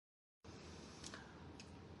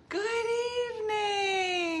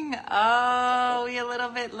Oh, we a little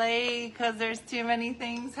bit late because there's too many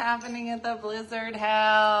things happening at the Blizzard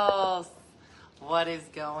house. What is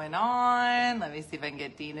going on? Let me see if I can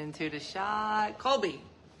get Dean into the shot. Colby.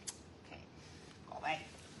 Okay. Colby.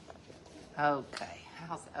 Okay.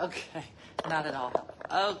 Okay. Not at all.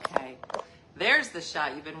 Okay. There's the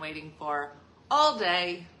shot you've been waiting for all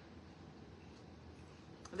day.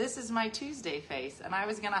 This is my Tuesday face, and I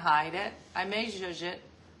was going to hide it. I may zhuzh it.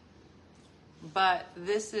 But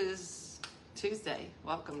this is Tuesday.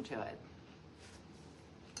 Welcome to it.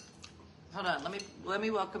 Hold on, let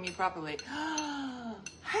me welcome you properly.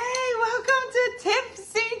 Hey, welcome to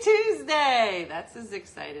Tipsy Tuesday. That's as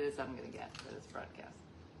excited as I'm gonna get for this broadcast.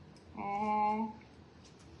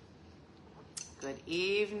 Good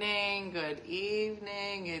evening, good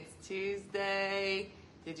evening. It's Tuesday.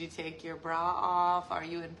 Did you take your bra off? Are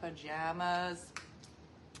you in pajamas?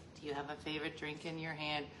 Do you have a favorite drink in your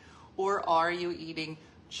hand? Or are you eating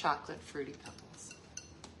chocolate fruity pebbles?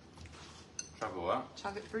 Chocolate what?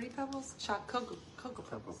 Chocolate fruity pebbles? Cocoa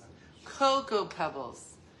pebbles. Cocoa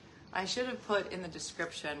pebbles. I should have put in the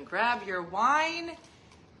description, grab your wine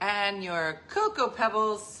and your cocoa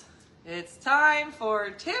pebbles. It's time for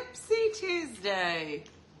Tipsy Tuesday.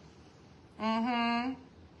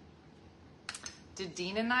 Did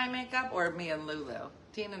Dean and I make up, or me and Lulu?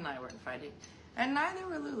 Dean and I weren't fighting. And neither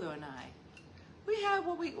were Lulu and I. We had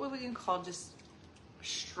what we can call just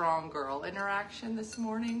strong girl interaction this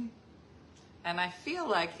morning. And I feel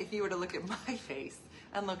like if you were to look at my face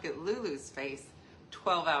and look at Lulu's face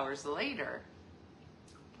 12 hours later,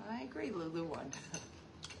 I agree, Lulu won.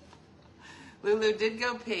 Lulu did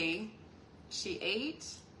go pee. She ate,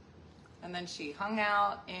 and then she hung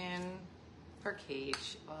out in her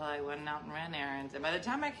cage while I went out and ran errands. And by the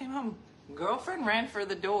time I came home, girlfriend ran for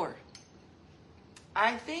the door.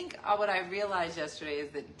 I think what I realized yesterday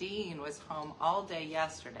is that Dean was home all day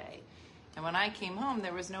yesterday. And when I came home,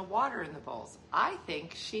 there was no water in the bowls. I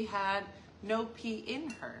think she had no pee in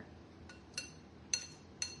her.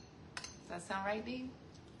 Does that sound right, Dean?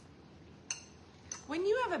 When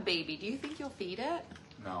you have a baby, do you think you'll feed it?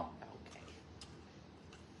 No. Okay.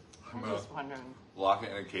 I'm I'm just wondering. Lock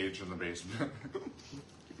it in a cage in the basement.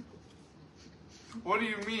 What do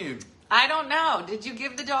you mean? I don't know. Did you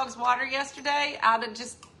give the dogs water yesterday? Out of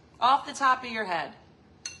just off the top of your head?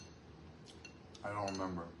 I don't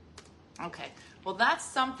remember. Okay. Well, that's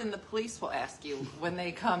something the police will ask you when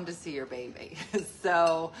they come to see your baby.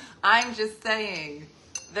 So I'm just saying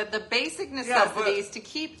that the basic necessities to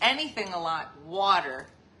keep anything alive, water.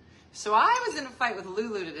 So I was in a fight with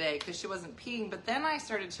Lulu today because she wasn't peeing, but then I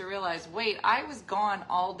started to realize, wait, I was gone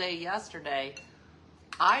all day yesterday.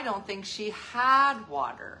 I don't think she had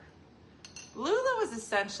water. Lulu was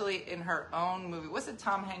essentially in her own movie. What's the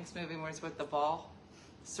Tom Hanks movie where it's with the ball?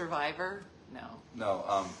 Survivor? No.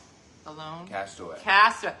 Alone? Castaway.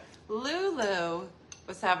 Castaway. Lulu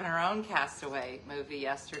was having her own Castaway movie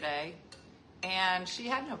yesterday, and she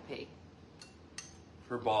had no pee.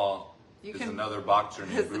 Her ball is another boxer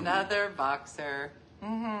named Booby. Another boxer.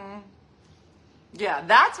 Yeah,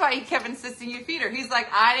 that's why he kept insisting you feed her. He's like,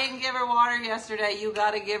 I didn't give her water yesterday. You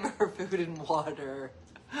got to give her food and water.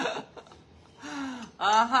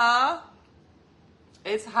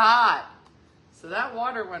 It's hot. So that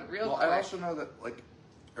water went real quick. I also know that,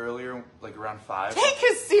 earlier, around 5. Take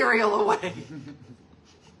his cereal away.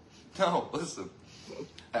 No, listen.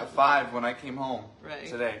 At 5, when I came home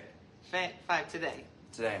today. 5 today.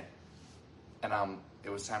 Today. And it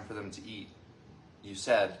was time for them to eat. You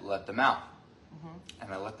said, let them out.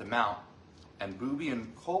 And I let them out. And Booby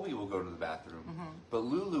and Colby will go to the bathroom. But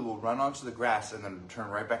Lulu will run onto the grass and then turn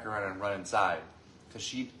right back around and run inside. Because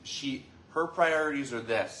her priorities are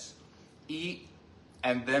this. Eat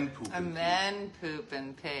and then poop and pee. Then poop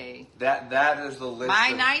and pee. That is the list.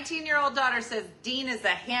 My 19-year-old daughter says Dean is a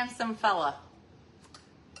handsome fella.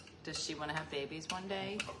 Does she want to have babies one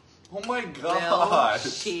day? Oh my gosh.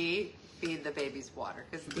 Will she feed the babies water?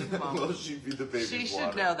 Will she feed the babies water? She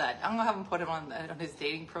should know that. I'm going to have him put him on his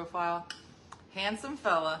dating profile. Handsome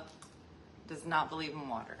fella, does not believe in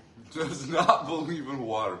water. Does not believe in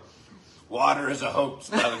water. Water is a hoax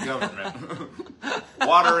by the government.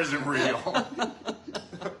 Water isn't real.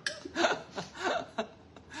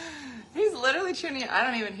 He's literally tuning in. I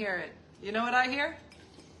don't even hear it. You know what I hear?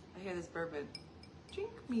 I hear this bourbon. Drink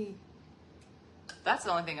me. That's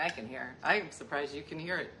the only thing I can hear. I'm surprised you can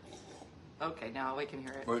hear it. Okay, now we can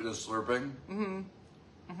hear it. Wait, the slurping?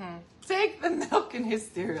 Take the milk in his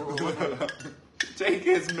cereal away. Take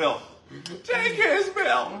his milk. Take his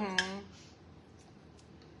milk.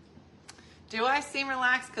 Do I seem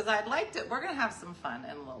relaxed? Because I'd like to. We're going to have some fun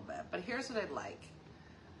in a little bit. But here's what I'd like.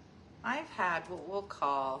 I've had what we'll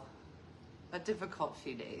call a difficult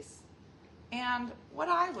few days. And what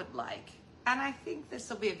I would like, and I think this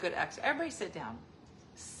will be a good exercise. Everybody sit down.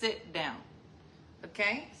 Sit down.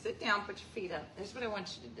 Okay? Sit down, put your feet up. Here's what I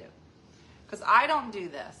want you to do. Because I don't do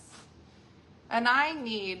this. And I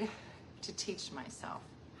need to teach myself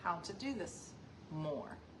how to do this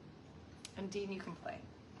more. And Dean, you can play.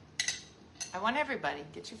 I want everybody,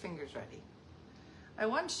 get your fingers ready. I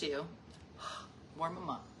want you, warm them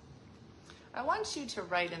up. I want you to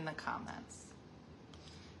write in the comments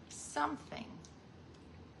something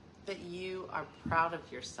that you are proud of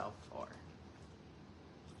yourself for.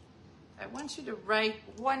 I want you to write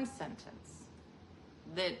one sentence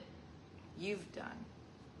that you've done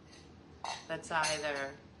that's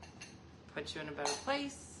either put you in a better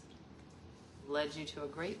place, led you to a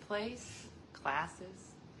great place,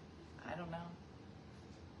 classes, I don't know.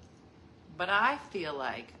 But I feel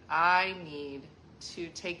like I need to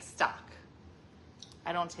take stock.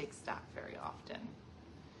 I don't take stock very often.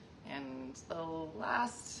 And the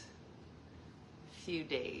last few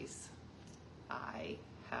days, I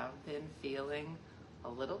have been feeling a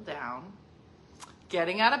little down.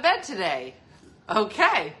 Getting out of bed today.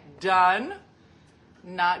 Okay, done.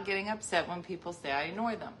 Not getting upset when people say I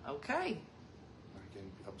ignore them. Okay. Not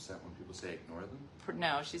getting upset when people say ignore them?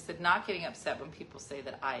 No, she said not getting upset when people say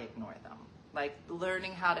that I ignore them. Like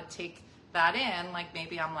learning how to take that in, like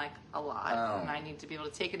maybe I'm like a lot and I need to be able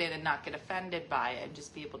to take it in and not get offended by it and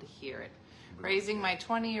just be able to hear it. Raising my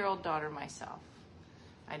 20-year-old daughter myself.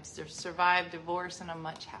 I'd survived divorce and I'm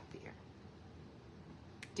much happier.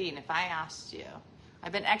 Dean, if I asked you,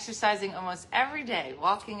 I've been exercising almost every day,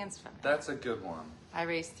 walking and swimming. That's a good one. I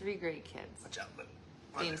raised 3 great kids. Watch out.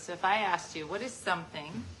 Dean, so if I asked you, what is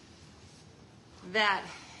something that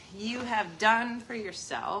you have done for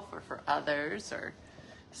yourself or for others or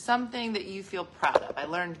something that you feel proud of? I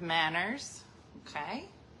learned manners, okay?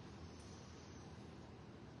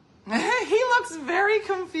 He looks very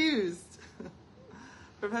confused.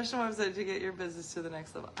 Professional website to get your business to the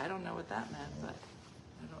next level. I don't know what that meant, but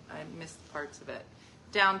I missed parts of it.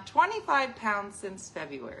 Down 25 pounds since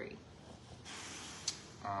February.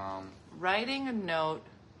 Writing a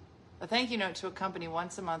thank you note to a company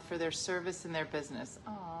once a month for their service in their business.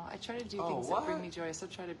 Oh, I try to do things that bring me joy. I still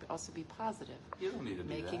try to also be positive. You don't need to do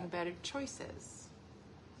that. Making better choices.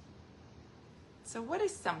 So what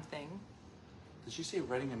is something? Did she say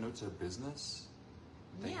writing a note to a business?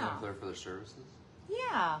 Thanking them for their services?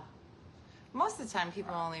 Yeah. Most of the time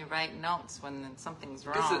people only write notes when something's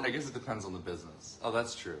wrong. I guess it depends on the business. Oh,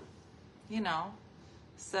 that's true. You know.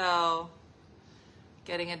 So,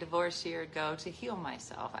 getting a divorce year ago to heal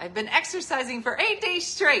myself. I've been exercising for 8 days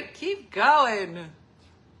straight. Keep going.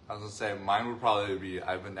 I was going to say, mine would probably be,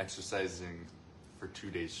 I've been exercising for 2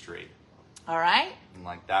 days straight. All right. And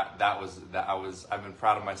like I've been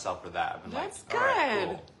proud of myself for that. I've been That's good. All right,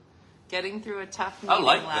 cool. Getting through a tough meeting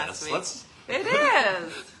last week. It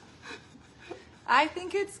is. I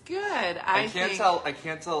think it's good. I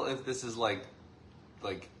can't tell if this is like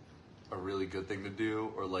a really good thing to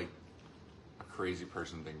do or like a crazy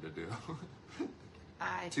person thing to do.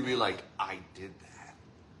 To be like, I did that.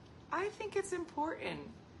 I think it's important.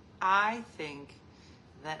 I think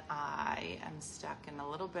that I am stuck in a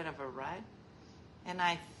little bit of a rut, and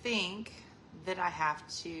I think that I have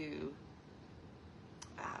to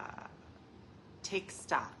take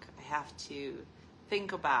stock. I have to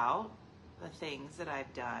think about the things that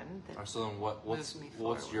I've done. That so then what's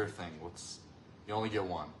your thing? You only get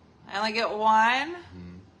one. I only get one?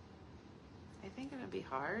 Mm-hmm. I think it would be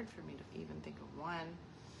hard for me to even think of one.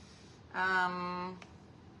 I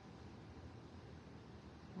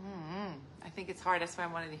think it's hard. That's why I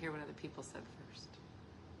wanted to hear what other people said first.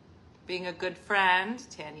 Being a good friend.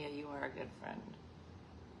 Tanya, you are a good friend.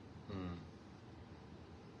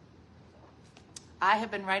 I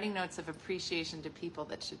have been writing notes of appreciation to people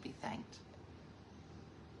that should be thanked.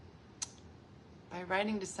 By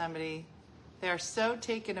writing to somebody, they are so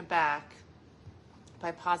taken aback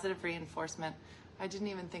by positive reinforcement. I didn't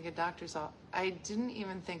even think a doctor's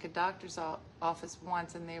office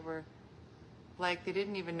once, and they were like, they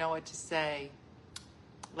didn't even know what to say.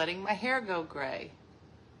 Letting my hair go gray.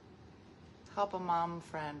 Help a mom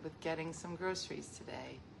friend with getting some groceries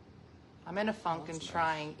today. I'm in a funk and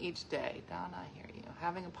trying each day. Don, I hear you.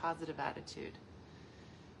 Having a positive attitude.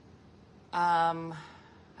 I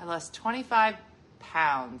lost 25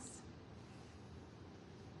 pounds.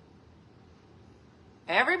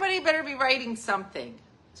 Everybody better be writing something.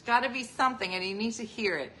 It's got to be something, and you need to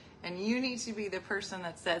hear it. And you need to be the person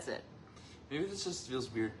that says it. Maybe this just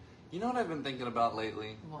feels weird. You know what I've been thinking about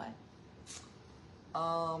lately? What?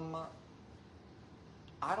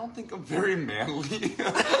 I don't think I'm very manly.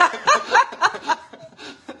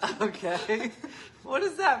 Okay. What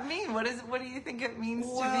does that mean? What do you think it means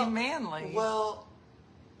to be manly? Well,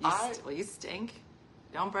 you stink.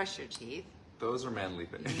 Don't brush your teeth. Those are manly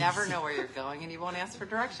things. You never know where you're going, and you won't ask for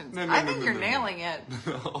directions. No, I think you're nailing it.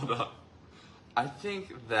 Hold on. I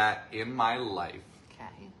think that in my life,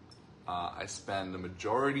 Okay. I spend the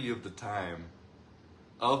majority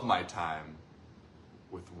of my time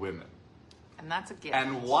with women. And that's a gift.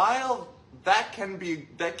 And while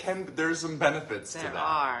there's some benefits to that. There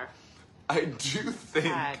are. I do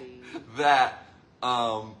think Patty. that,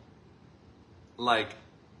 like,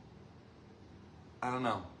 I don't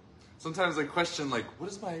know. Sometimes I question, like,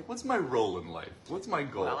 what's my role in life? What's my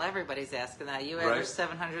goal? Well, everybody's asking that. You Right? there's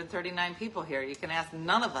 739 people here. You can ask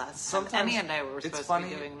none of us. Sometimes any idea what we're it's supposed to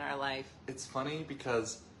be doing in our life. It's funny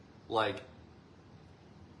because, like,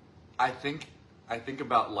 I think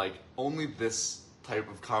about, like, only this type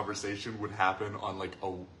of conversation would happen on, like,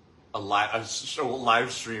 a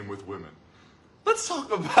live stream with women. Let's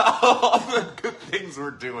talk about all the good things we're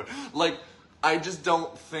doing. Like, I just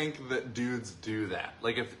don't think that dudes do that.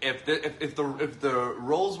 Like, if the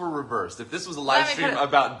roles were reversed, if this was a live stream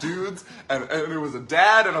about dudes and it was a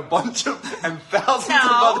dad and a bunch of and thousands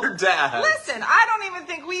of other dads. Listen, I don't even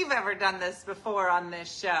think we've ever done this before on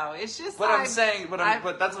this show. It's just. But I'm saying, but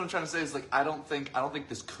that's what I'm trying to say is, like, I don't think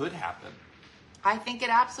this could happen. I think it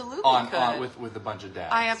absolutely could. With a bunch of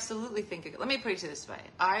dads. I absolutely think it could. Let me put it this way.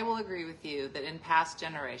 I will agree with you that in past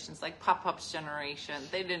generations, like Pop-Up's generation,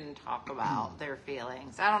 they didn't talk about their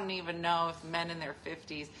feelings. I don't even know if men in their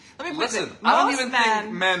 50s... Let me put it this way. I don't even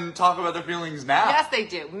think men talk about their feelings now. Yes, they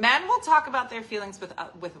do. Men will talk about their feelings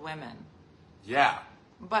with women. Yeah.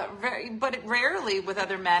 But rarely with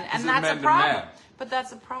other men, and that's men a to problem. men. But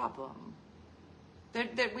that's a problem.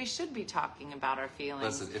 That we should be talking about our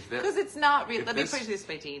feelings. Listen, because it's not real. Let me put it this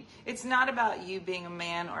way, Dean. It's not about you being a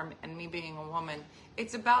man and me being a woman.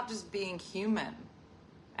 It's about just being human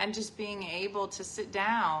and just being able to sit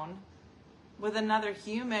down with another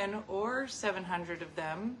human or 700 of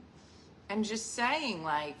them and just saying,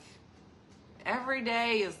 like, every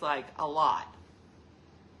day is like a lot.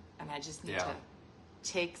 And I just need to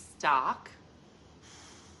take stock.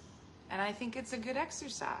 And I think it's a good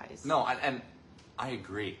exercise. No, and I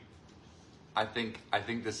agree. I think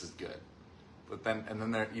this is good, but then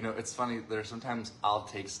there, you know, it's funny. There's sometimes I'll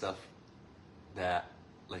take stuff that,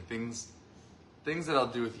 like, things that I'll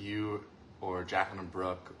do with you or Jacqueline and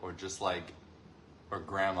Brooke or just like, or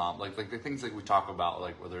Grandma, like the things that we talk about,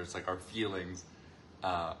 like whether it's like our feelings.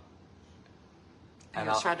 And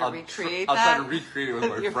I'll try to recreate I'll that. try to recreate it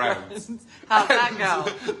with my friends. How's that go?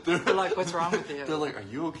 They're like, "What's wrong with you?" They're like, "Are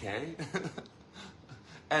you okay?"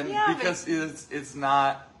 And yeah, because it's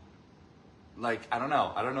not, like, I don't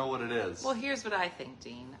know what it is. Well, here's what I think,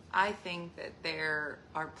 Dean. I think that there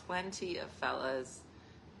are plenty of fellas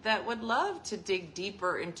that would love to dig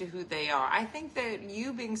deeper into who they are. I think that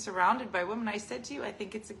you being surrounded by women, I said to you, I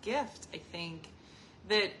think it's a gift. I think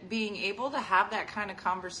that being able to have that kind of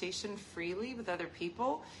conversation freely with other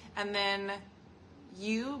people, and then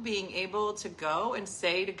you being able to go and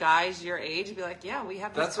say to guys your age, be like, yeah, we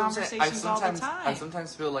have these conversations all the time. I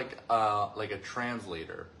sometimes feel like a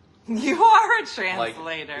translator. You are a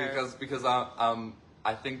translator. Like, because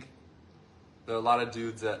I think there are a lot of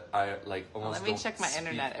dudes that I like almost. Let me check my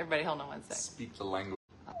internet. Everybody, hold on one sec. Speak the language.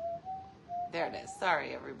 There it is.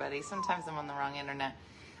 Sorry, everybody. Sometimes I'm on the wrong internet.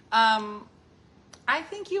 I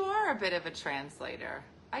think you are a bit of a translator.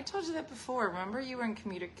 I told you that before. Remember, you were in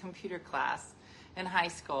computer class in high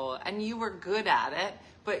school, and you were good at it,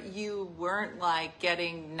 but you weren't like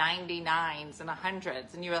getting 99s and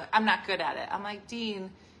 100s, and you were like, I'm not good at it. I'm like,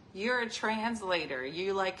 Dean, you're a translator.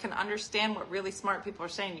 You like can understand what really smart people are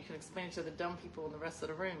saying. You can explain it to the dumb people in the rest of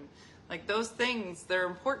the room. Like, those things, they're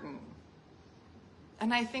important.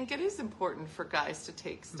 And I think it is important for guys to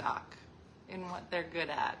take stock in what they're good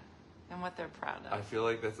at and what they're proud of. I feel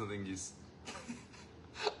like that's something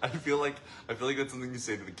I feel like that's something you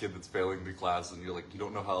say to the kid that's failing the class, and you're like, you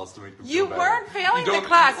don't know how else to make them feel better. You weren't failing the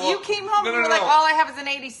class. Well, you came home and you were like, all I have is an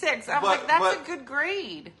 86. I'm like, that's a good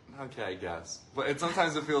grade. Okay, I guess. But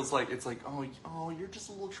sometimes it feels like, it's like, oh, you're just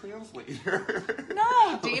a little translator.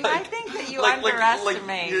 No, Dean, I think that you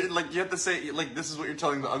underestimate. Like, you have to say, like, this is what you're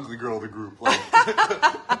telling the ugly girl of the group. Like,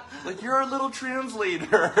 like, you're a little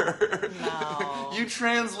translator. No. You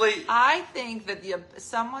translate. I think that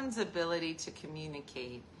someone's ability to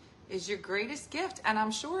communicate is your greatest gift. And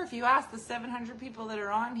I'm sure if you asked the 700 people that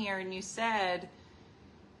are on here and you said,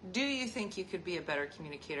 do you think you could be a better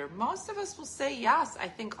communicator? Most of us will say yes. I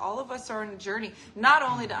think all of us are on a journey, not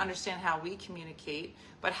only to understand how we communicate,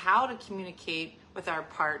 but how to communicate with our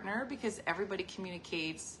partner, because everybody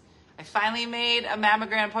communicates. I finally made a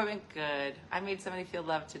mammogram appointment. Good. I made somebody feel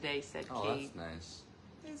loved today, said Kate. Oh, that's nice.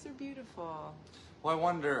 These are beautiful. Well, I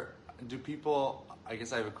wonder, do people, I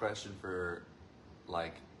guess I have a question for,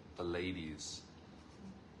 like, the ladies.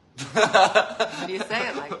 When you say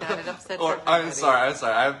it like that, it upsets everybody. I'm sorry.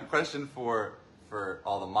 I have a question for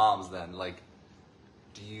all the moms then. Like,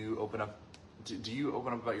 do you open up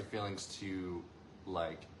about your feelings to,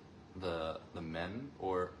 like, the men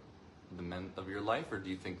or the men of your life, or do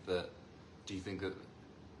you think that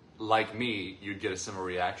like me you'd get a similar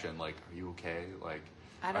reaction, like, are you okay? Like,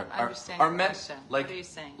 I don't understand your question. Like, what are you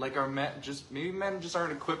saying? Like, are men maybe men just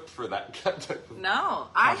aren't equipped for that type of No,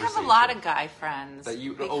 I have a lot of guy friends that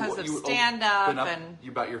you because of you stand-up open up and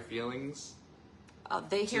about your feelings.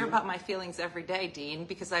 They hear about my feelings every day, Dean,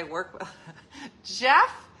 because I work with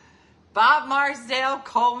Jeff, Bob Marsdale,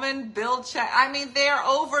 Coleman, Bill Check. I mean, they are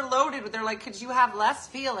overloaded. They're like, could you have less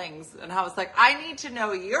feelings? And I was like, I need to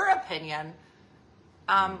know your opinion.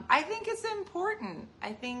 I think it's important.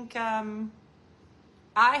 I think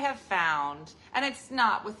I have found, and it's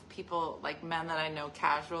not with people like men that I know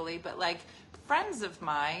casually, but like friends of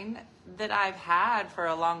mine that I've had for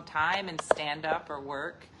a long time in stand-up or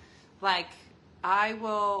work, like I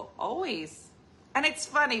will always, and it's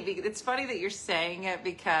funny that you're saying it,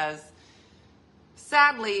 because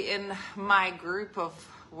sadly in my group of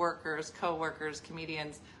workers, co-workers,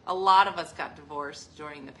 comedians, a lot of us got divorced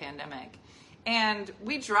during the pandemic. And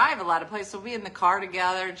we drive a lot of places. We'll be in the car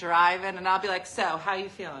together, driving, and I'll be like, so, how you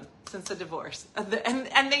feeling since the divorce? And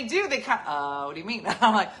they kind of, what do you mean?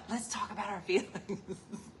 I'm like, let's talk about our feelings.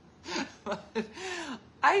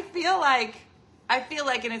 I feel like,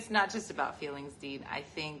 and it's not just about feelings, Dean. I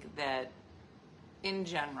think that, in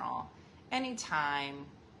general, anytime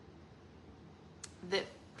that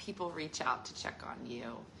people reach out to check on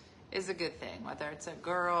you is a good thing, whether it's a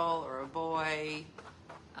girl or a boy.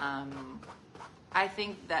 I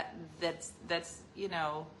think that's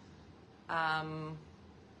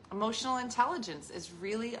emotional intelligence is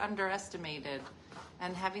really underestimated,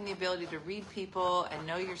 and having the ability to read people and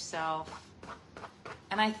know yourself.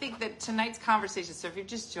 And I think that tonight's conversation, so if you're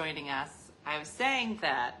just joining us, I was saying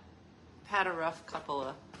that I've had a rough couple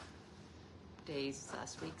of days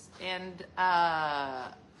last week, and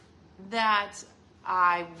that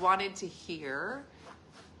I wanted to hear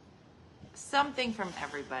something from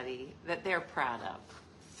everybody that they're proud of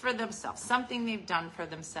for themselves, something they've done for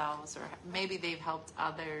themselves, or maybe they've helped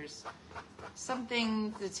others,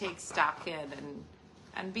 something to take stock in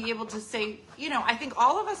and be able to say, I think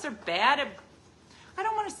all of us are bad at, I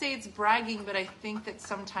don't want to say it's bragging, but I think that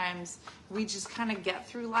sometimes we just kind of get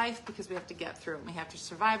through life because we have to get through it. We have to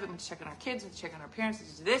survive it. We check on our kids, we check on our parents, we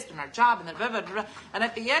do this and our job, and then blah, blah, blah. And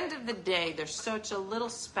at the end of the day, there's such a little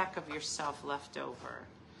speck of yourself left over.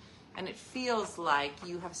 And it feels like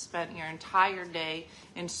you have spent your entire day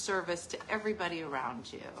in service to everybody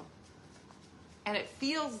around you. And it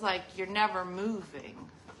feels like you're never moving.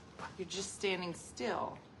 You're just standing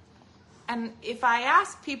still. And if I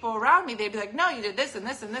ask people around me, they'd be like, no, you did this and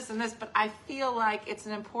this and this and this. But I feel like it's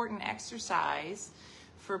an important exercise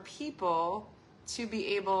for people to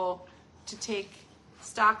be able to take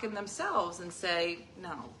stock in themselves and say,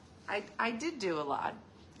 no, I did do a lot.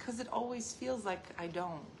 Because it always feels like I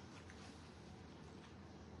don't.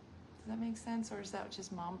 Does that make sense, or is that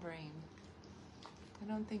just mom brain? I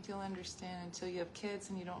don't think you'll understand until you have kids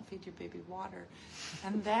and you don't feed your baby water.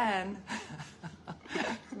 And then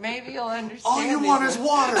maybe you'll understand. All you want is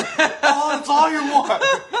water. That's all you want.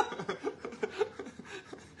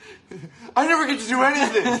 I never get to do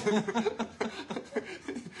anything.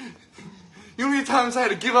 You know how many times I had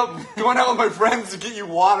to give up going out with my friends to get you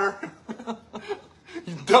water?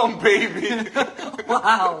 You dumb baby.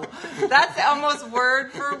 Wow. That's almost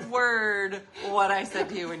word for word what I said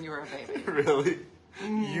to you when you were a baby. Really?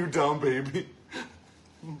 You dumb baby.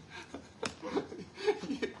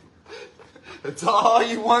 That's all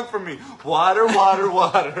you want from me. Water, water,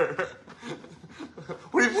 water.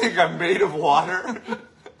 What do you think? I'm made of water?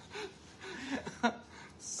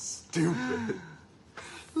 Stupid.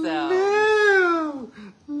 So.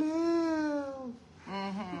 Lou.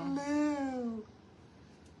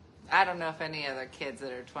 I don't know if any other kids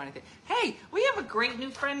that are 23. Hey, we have a great new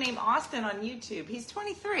friend named Austin on YouTube. He's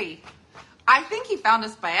 23. I think he found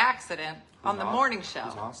us by accident on the morning show.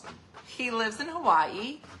 Who's Austin? He lives in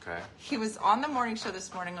Hawaii. Okay. He was on the morning show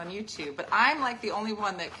this morning on YouTube, but I'm like the only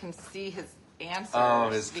one that can see his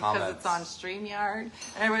answers his because comments. it's on StreamYard. And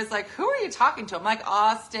everybody's like, who are you talking to? I'm like,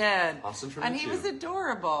 Austin. Austin from And he YouTube. was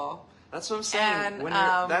adorable. That's what I'm saying. And,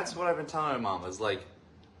 That's what I've been telling my mom. Is like,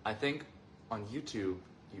 I think on YouTube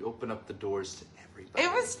you open up the doors to everybody.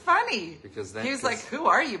 It was funny. Because then he was like, who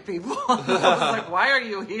are you people? I was like, why are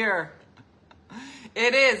you here?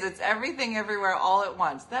 It is. It's everything everywhere all at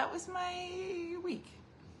once. That was my week.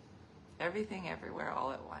 Everything everywhere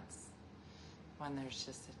all at once. When there's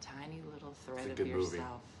just a tiny little thread of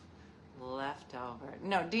yourself left over.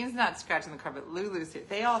 No, Dean's not scratching the carpet. Lulu's here.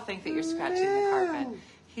 They all think that you're scratching the carpet.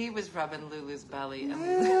 He was rubbing Lulu's belly,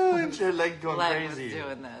 and your leg going Leg crazy. was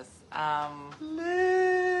doing this.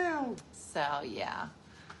 So yeah,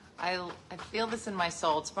 I feel this in my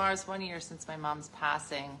soul. Tomorrow's 1 year since my mom's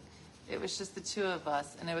passing. It was just the two of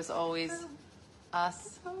us, and it was always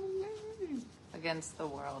us against the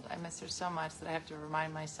world. I miss her so much that I have to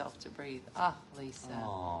remind myself to breathe. Ah, Lisa.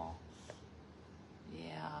 Aww.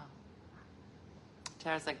 Yeah.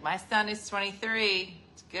 Tara's like, my son is 23.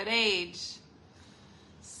 It's a good age.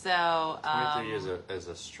 So 23 is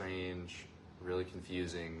a strange, really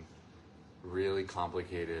confusing, really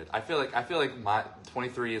complicated. I feel like my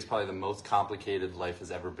 23 is probably the most complicated life has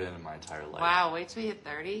ever been in my entire life. wow, wait till you hit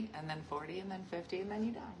 30, and then 40, and then 50, and then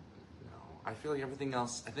you die. No, I feel like everything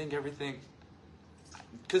else. I think everything.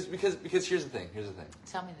 Because here's the thing.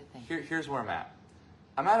 Tell me the thing. Here's where I'm at.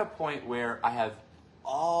 I'm at a point where there's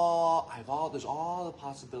all the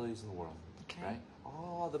possibilities in the world. Okay. Right?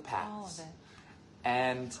 All the paths. All of it.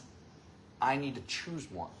 And I need to choose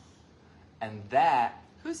one. And that,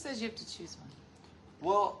 Who says you have to choose one?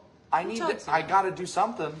 well, told you I that? gotta do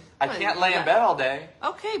something. I Well, can't lay in yeah. bed all day.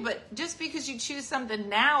 Okay, but just because you choose something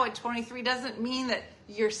now at 23 doesn't mean that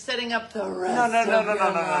you're setting up the rest No. of your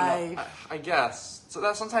life. I guess. So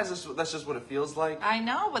that sometimes that's just what it feels like. I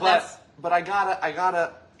know, but that's... But I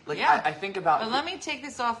gotta like Yeah. I think about. But let me take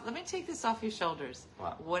this off your shoulders.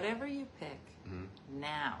 What? Whatever you pick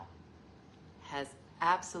now has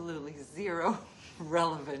absolutely zero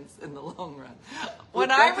relevance in the long run. When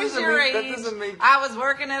that I was doesn't your make- that age, doesn't make- I was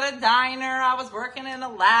working at a diner, I was working in a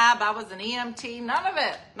lab, I was an EMT. None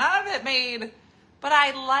of it made, but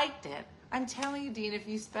I liked it. I'm telling you, Dean, if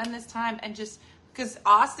you spend this time and just, because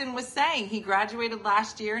Austin was saying he graduated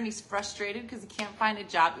last year and he's frustrated because he can't find a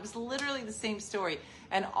job. It was literally the same story.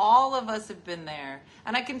 And all of us have been there.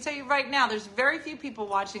 And I can tell you right now, there's very few people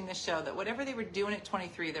watching this show that whatever they were doing at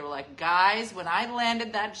 23, they were like, guys, when I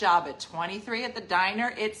landed that job at 23 at the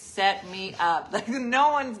diner, it set me up. Like, no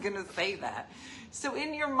one's going to say that. So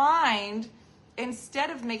in your mind, instead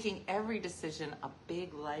of making every decision a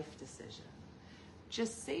big life decision,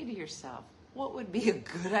 just say to yourself, what would be a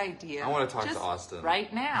good idea? I want to talk just to Austin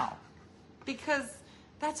right now. Because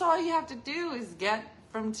that's all you have to do is get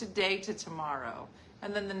from today to tomorrow.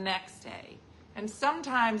 And then the next day. And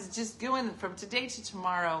sometimes just going from today to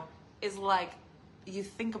tomorrow is like, you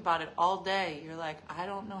think about it all day. You're like, I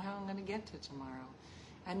don't know how I'm going to get to tomorrow.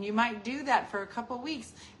 And you might do that for a couple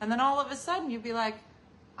weeks. And then all of a sudden you'd be like,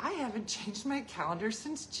 I haven't changed my calendar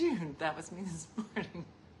since June. That was me this morning.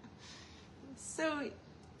 So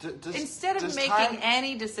instead of making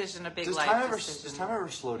any decision a big life decision. Does time ever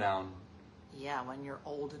slow down? Yeah, when you're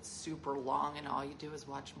old, it's super long and all you do is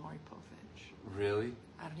watch Maury Povich. Really?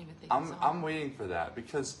 I don't even think it's on. I'm waiting for that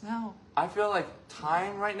because No. I feel like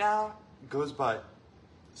time right now goes by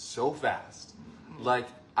so fast. Like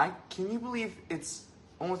can you believe it's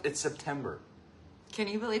September? Can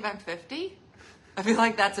you believe I'm 50? I feel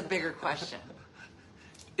like that's a bigger question.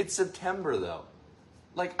 It's September though.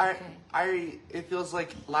 Like it feels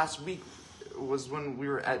like last week was when we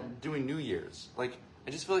were doing New Year's. Like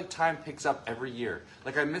I just feel like time picks up every year.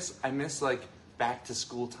 Like I miss like back to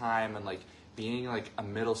school time and like being like a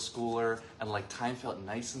middle schooler and like time felt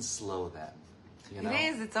nice and slow then. You know? It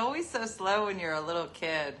is. It's always so slow when you're a little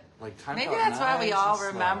kid. Like time Maybe felt that's why we nice all and slow.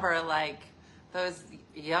 remember like those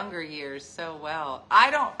younger years so well.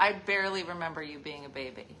 I barely remember you being a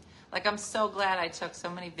baby. Like I'm so glad I took so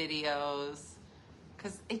many videos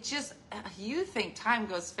because it just, you think time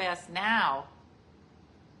goes fast now.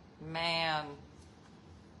 Man,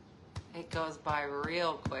 it goes by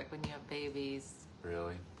real quick when you have babies.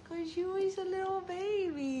 Really? Because you was a little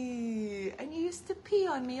baby. And you used to pee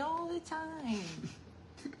on me all the time.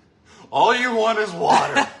 All you want is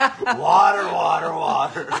water. Water.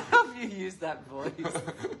 I hope you use that voice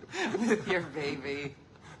with your baby.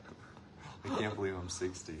 I can't believe I'm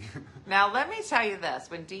 60. Now, let me tell you this.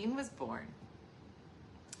 When Dean was born,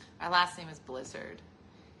 our last name is Blizzard.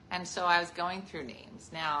 And so I was going through names.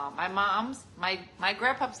 Now, my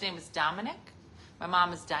grandpa's name is Dominic. My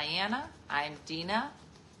mom is Diana. I'm Dina.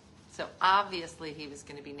 So obviously he was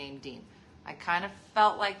going to be named Dean. I kind of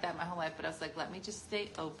felt like that my whole life, but I was like, let me just stay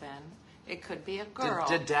open. It could be a girl.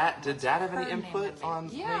 Did Dad have any input on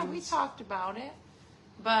Yeah, names? we talked about it.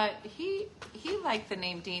 But he liked the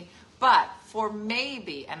name Dean. But for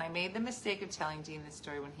maybe, and I made the mistake of telling Dean this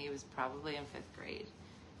story when he was probably in 5th grade.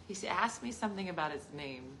 He asked me something about his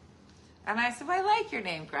name. And I said, well, I like your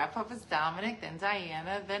name. Grandpa was Dominic, then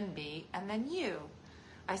Diana, then me, and then you.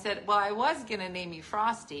 I said, well, I was going to name you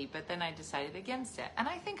Frosty, but then I decided against it. And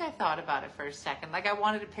I think I thought about it for a second. Like, I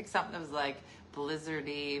wanted to pick something that was like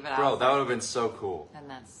Blizzardy. But Bro, that would have been so cool. And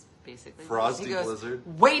that's basically Frosty he goes, Blizzard.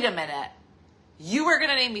 Wait a minute. You were going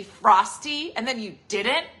to name me Frosty, and then you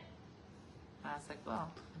didn't? I was like,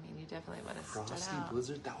 well, I mean, you definitely would have stood Frosty out.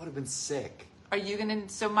 Blizzard? That would have been sick. Are you going to...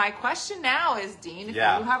 So my question now is, Dean, if you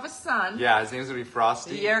have a son... Yeah, his name's going to be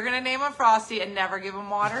Frosty. You're going to name him Frosty and never give him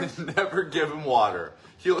water? Never give him water.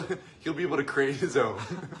 He'll be able to create his own.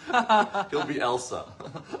 He'll be Elsa.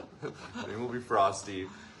 His name will be Frosty.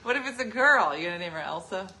 What if it's a girl? You going to name her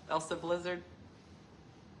Elsa? Elsa Blizzard?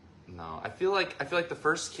 No, I feel like the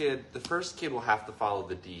first kid will have to follow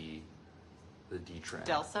the D trend.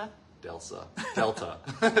 Delta. Delta.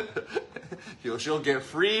 She'll get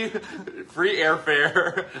free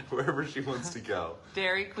airfare wherever she wants to go.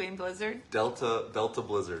 Dairy Queen Blizzard. Delta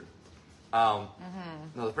Blizzard. No,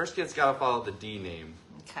 the first kid's got to follow the D name.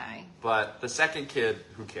 Okay. But the second kid,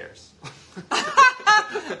 who cares?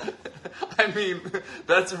 I mean,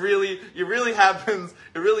 that's really you really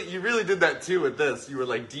did that too with this. You were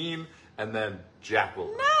like Dean and then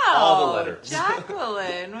Jacqueline. No. All the letters.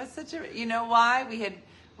 Jacqueline was such a... You know why?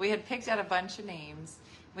 We had picked out a bunch of names.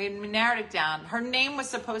 We had narrowed it down. Her name was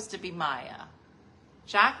supposed to be Maya.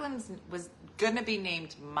 Jacqueline's was going to be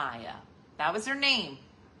named Maya. That was her name.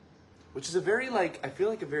 Which is a very, I feel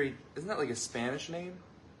like isn't that like a Spanish name?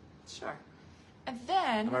 Sure. And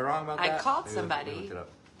then... Am I wrong about that? I called Maybe somebody. look it up.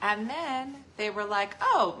 And then they were like,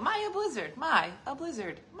 oh, Maya Blizzard. A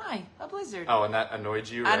Blizzard. A Blizzard. Oh, and that annoyed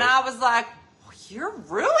you, right? And I was like, oh, you're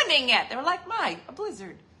ruining it. They were like, a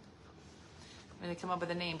Blizzard. When they come up with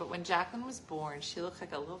a name. But when Jacqueline was born, she looked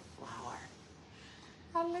like a little flower.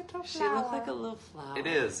 A little flower. She looked like a little flower. It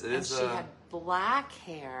is. And she had black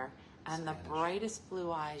hair and the brightest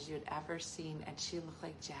blue eyes you'd ever seen. And she looked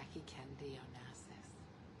like Jackie Kennedy Onassis.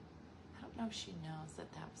 I don't know if she knows that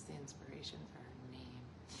was the inspiration for her name.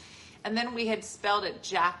 And then we had spelled it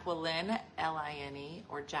Jacqueline, Line,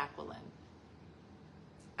 or Jacqueline.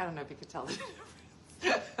 I don't know if you could tell the difference.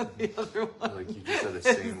 The other one. Like you just said the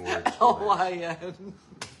same word. Lyn.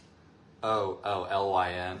 Oh,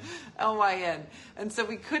 Lyn. Lyn. And so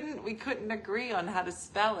we couldn't agree on how to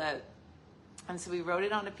spell it. And so we wrote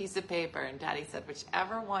it on a piece of paper, and Daddy said,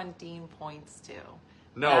 whichever one Dean points to.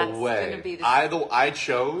 No way. Gonna be I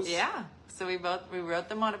chose? Yeah. So we wrote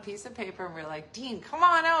them on a piece of paper, and we were like, Dean, come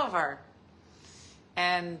on over.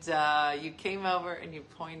 And you came over and you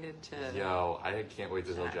pointed to... Yo, I can't wait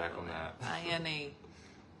to tell Jacqueline that. Annie,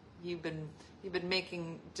 you've been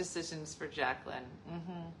making decisions for Jacqueline.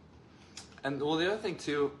 Mm-hmm. And well, the other thing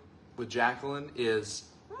too with Jacqueline is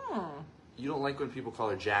you don't like when people call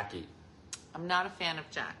her Jackie. I'm not a fan of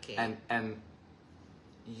Jackie. And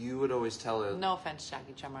you would always tell her... No offense,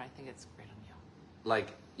 Jackie Drummer. I think it's great on you.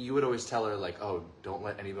 Like, you would always tell her, like, oh, don't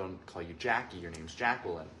let anyone call you Jackie. Your name's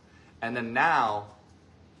Jacqueline. And then now,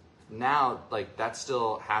 like, that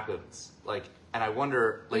still happens. Like, and I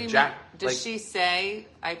wonder, like, Does she say,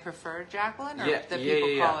 I prefer Jacqueline? Or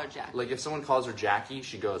people call her Jackie? Like, if someone calls her Jackie,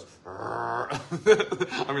 she goes, I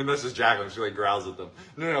mean, that's just Jacqueline. She, like, growls at them.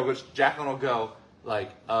 No, but Jacqueline will go,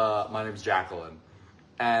 like, my name's Jacqueline.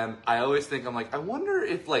 And I always think, I'm like, I wonder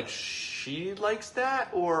if, like, she likes that,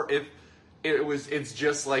 or if it's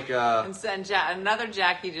just like a... And another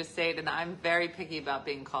Jackie just said, and I'm very picky about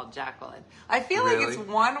being called Jacqueline. I feel Really? like it's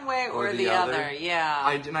one way or the other. Yeah.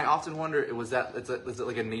 I often wonder, is it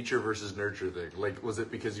like a nature versus nurture thing? Like, was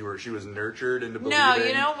it because she was nurtured into believing? No,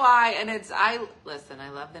 you know why? And I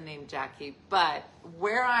love the name Jackie, but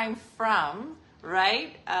where I'm from,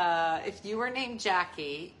 right? If you were named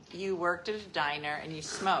Jackie, you worked at a diner and you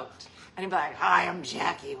smoked. And he'd be like, hi, I'm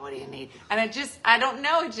Jackie, what do you need? And I don't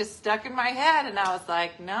know, it just stuck in my head. And I was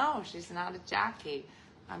like, no, she's not a Jackie.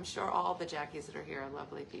 I'm sure all the Jackies that are here are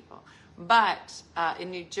lovely people. But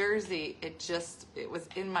in New Jersey, it was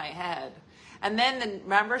in my head. And then,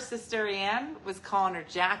 remember Sister Ann was calling her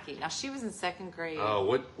Jackie. Now, she was in 2nd grade.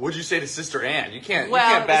 Oh, what'd you say to Sister Ann? You can't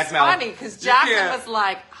Well, back it's funny, because Jacqueline was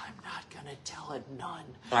like, I'm not going to tell a nun.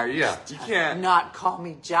 Yeah, you can't. Not call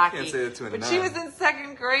me Jackie. You can't say that to a nun. But she was in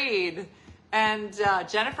 2nd grade. And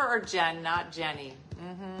Jennifer or Jen, not Jenny.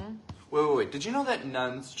 Mm-hmm. Wait. Did you know that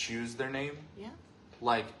nuns choose their name? Yeah.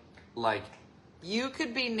 Like You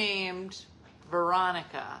could be named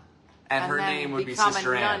Veronica. And her then name would be become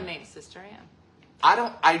Sister a Ann. nun named Sister Ann.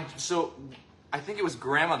 I think it was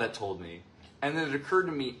Grandma that told me. And then it occurred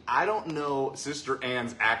to me, I don't know Sister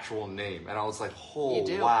Ann's actual name. And I was like, You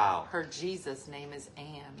do. wow. Her Jesus name is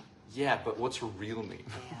Anne. Yeah, but what's her real name?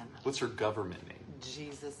 Anne. What's her government name?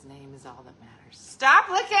 Jesus' name is all that matters. Stop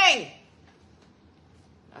licking!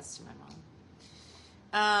 That's to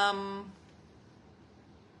my mom.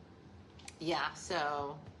 Yeah,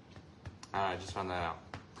 so... I just found that out.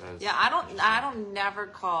 Yeah, I don't never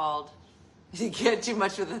called... You get too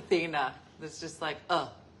much with Athena. It's just like,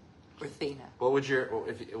 Athena. What would your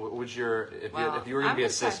if you were going to be a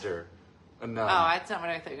sister? No. Oh, that's not what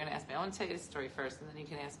I thought you were going to ask me. I want to tell you the story first, and then you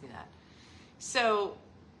can ask me that. So,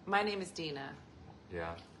 my name is Dina.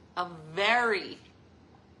 Yeah. A very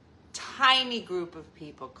tiny group of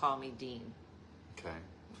people call me Dean. Okay.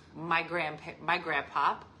 My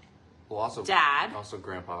grandpop. Well, also Dad. Also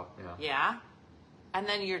Grandpa. Yeah. Yeah. And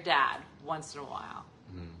then your dad once in a while.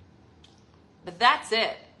 Mm-hmm. But that's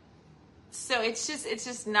it. So it's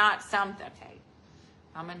just not something. Okay.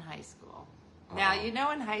 I'm in high school. Now, you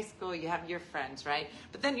know, in high school, you have your friends, right?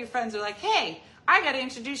 But then your friends are like, hey, I got to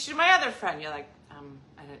introduce you to my other friend. You're like,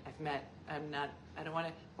 I don't want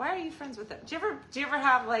to. Why are you friends with them? Do you ever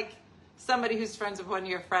have like somebody who's friends with one of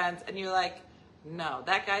your friends and you're like, no,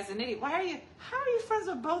 that guy's an idiot. How are you friends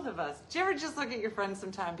with both of us? Do you ever just look at your friends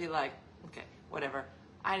sometime and be like, okay, whatever.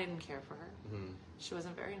 I didn't care for her. Mm-hmm. She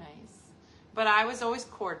wasn't very nice. But I was always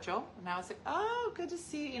cordial. And I was like, oh, good to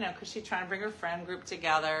see you, because she's trying to bring her friend group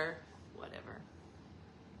together. Whatever.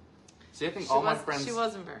 See, I think my friends... She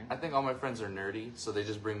wasn't very nice. I think all my friends are nerdy, so they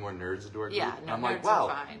just bring more nerds into our group. Yeah, no, I'm nerds like, wow,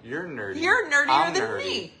 are fine. you're nerdy. You're nerdier than nerdy.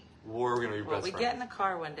 me. We're going to be best friends. We get in the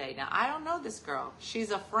car one day. Now, I don't know this girl.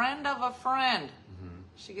 She's a friend of a friend. Mm-hmm.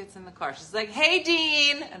 She gets in the car. She's like, hey,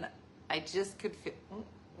 Dean. And I just could feel...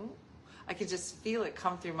 I could just feel it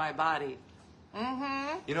come through my body.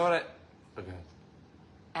 Mm-hmm. You know what Okay.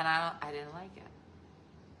 And I didn't like it.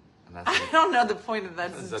 And that's I don't know the point of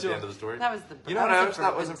that. Is that the end of the story? That was the. You know what I always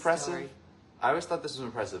thought was story. impressive? I always thought this was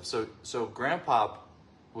impressive. So Grandpa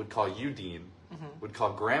would call you Dean, would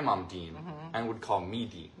call Grandmom Dean, and would call me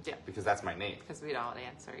Dean. Yeah. Because that's my name. Because we'd all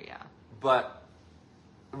answer, yeah. But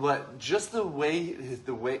just the way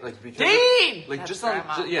like because Dean! Like That's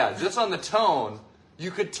just on the tone,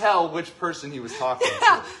 you could tell which person he was talking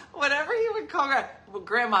Yeah. to. Whatever he would call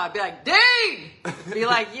Grandma, I'd be like, Dean! Be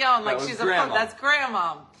like yelling like she's Grandma. That's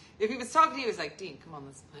Grandma. If he was talking to you, he was like, Dean, come on,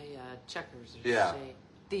 let's play checkers or say,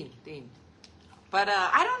 Dean. But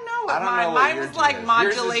I don't know what mine was like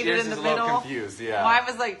modulated yours in the is middle. A little confused, yeah. Mine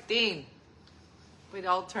was like, Dean. We'd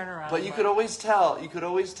all turn around. But you could always tell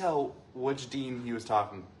which Dean he was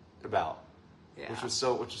talking about. Yeah. Which was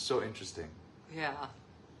so interesting. Yeah.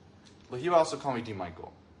 But he would also call me Dean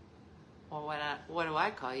Michael. Well, what do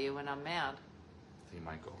I call you when I'm mad? Dean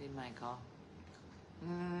Michael. Dean Michael.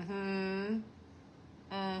 Mm-hmm.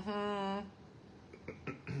 Mm-hmm.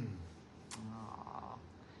 Aw.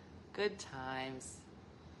 Good times.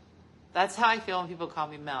 That's how I feel when people call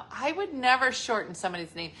me Mel. I would never shorten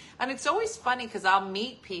somebody's name. And it's always funny because I'll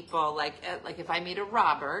meet people, like if I meet a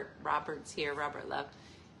Robert's here, Robert left.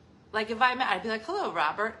 Like if I'd be like, hello,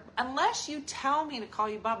 Robert. Unless you tell me to call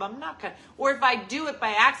you Bob, I'm not going to. Or if I do it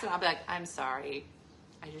by accident, I'll be like, I'm sorry.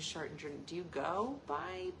 I just shortened your name. Do you go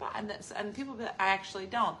by? And people be like, I actually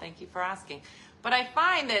don't. Thank you for asking. But I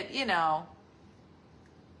find that, you don't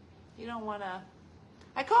want to.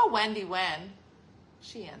 I call Wendy Wen.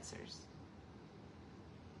 She answers.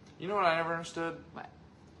 You know what I never understood? What?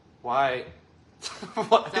 Why?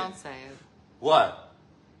 What? Don't say it. What?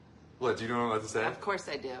 What? Do you know what I'm about to say? Of course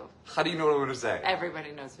I do. How do you know what I'm going to say?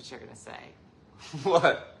 Everybody knows what you're going to say.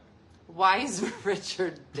 What? Why is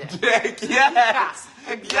Richard Dick? Dick, yes! Yeah,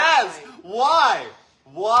 exactly. Yes! Why?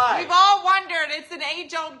 We've all wondered. It's an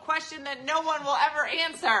age-old question that no one will ever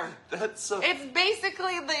answer. That's so... It's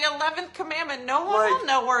basically the 11th commandment. No one will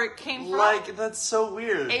know where it came from. Like, that's so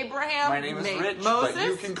weird. Abraham My name is Rich, Moses? but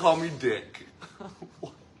you can call me Dick.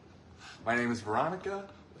 My name is Veronica,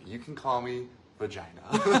 but you can call me Vagina.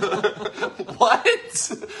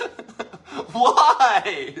 What?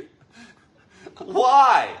 Why?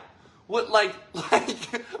 What,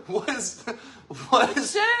 was... It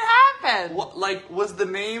shouldn't happen.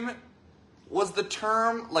 Was the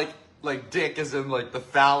term, dick as in, the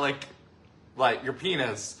phallic, your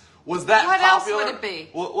penis, was that what popular? What else would it be?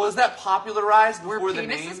 Was that popularized before the name?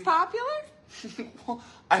 Were penises popular? Well,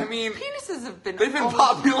 I mean... Penises have been... They've been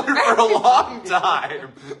popular for a long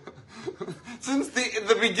time. Since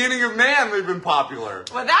the beginning of man, they've been popular.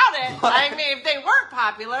 Without it, I mean, if they weren't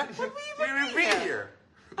popular, would we even be here?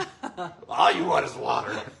 All you want is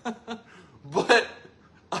water. But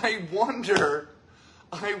I wonder,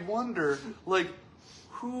 like,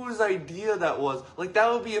 whose idea that was. Like,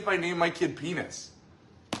 that would be if I named my kid Penis.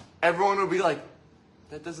 Everyone would be like,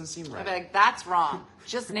 that doesn't seem right. I'd be like, that's wrong.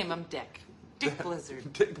 Just name him Dick. Dick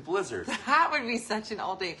Blizzard. Dick Blizzard. That would be such an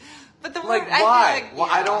old name. But the Like, word, why? I feel like, Well,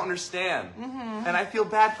 yeah. I don't understand. And I feel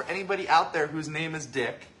bad for anybody out there whose name is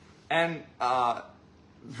Dick and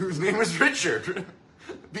whose name is Richard.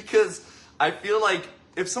 Because I feel like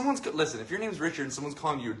if someone's... Listen, if your name's Richard and someone's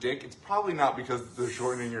calling you a Dick, it's probably not because they're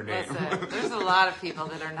shortening your name. Listen, there's a lot of people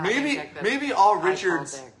that are not Maybe all I call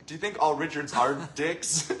Richards... Dick. Do you think all Richards are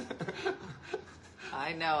dicks?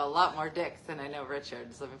 I know a lot more Dicks than I know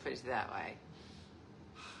Richards. Let me put it that way.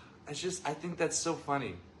 I think that's so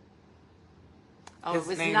funny. Oh, His it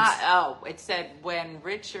was name's- not. Oh, it said when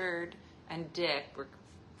Richard and Dick were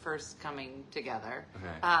first coming together.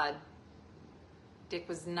 Okay. Dick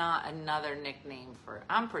was not another nickname for.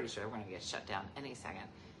 I'm pretty sure we're gonna get shut down any second.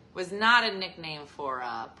 Was not a nickname for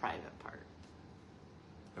a private part.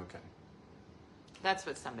 Okay. That's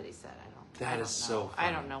what somebody said. I don't. That I don't is so know. funny.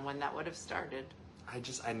 I don't know when that would have started. I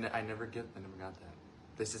never got that.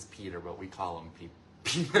 This is Peter, but we call him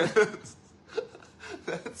Penis.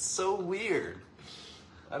 That's so weird.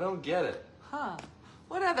 I don't get it. Huh.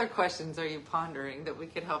 What other questions are you pondering that we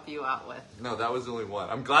could help you out with? No, that was the only one.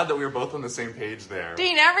 I'm glad that we were both on the same page there.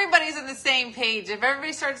 Dean, everybody's on the same page. If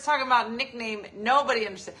everybody starts talking about nickname, nobody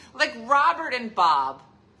understands. Like Robert and Bob.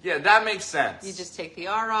 Yeah, that makes sense. You just take the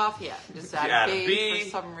R off. Yeah, just add Yeah, a a B, B. for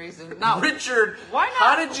some reason. No. Richard. Why not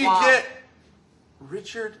How did you Bob? get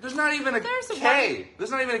Richard? There's not even a There's a K. one-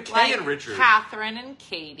 There's not even a K Like in Richard. Catherine and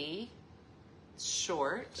Katie.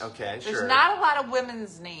 Short. Okay, There's sure. not a lot of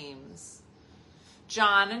women's names.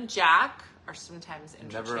 John and Jack are sometimes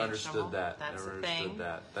interchangeable. Never understood that. That's Never a thing. understood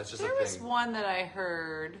that. That's just There a was thing. one that I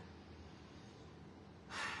heard,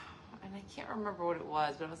 and I can't remember what it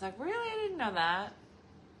was, but I was like, really? I didn't know that.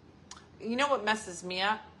 You know what messes me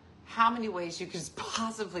up? How many ways you could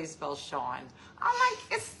possibly spell Sean. I'm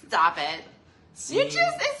like, stop it. You just,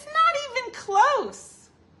 it's not even close.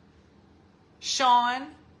 Sean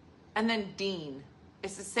and then Dean.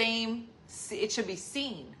 It's the same, it should be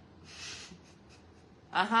seen.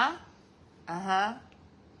 Uh-huh. Uh-huh.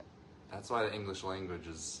 That's why the English language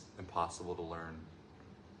is impossible to learn.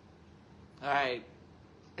 All right.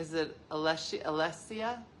 Is it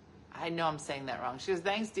Alessia? I know I'm saying that wrong. She goes,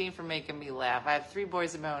 thanks, Dean, for making me laugh. I have 3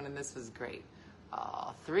 boys of my own, and this was great.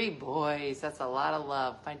 Oh, 3 boys. That's a lot of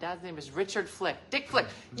love. My dad's name is Richard Flick. Dick Flick.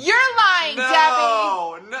 You're lying, Debbie.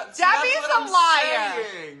 No, Debbie's that's what a I'm liar.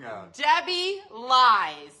 saying. Debbie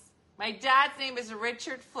lies. My dad's name is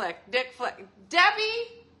Richard Flick. Dick Flick.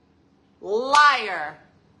 Debbie, liar.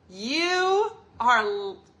 You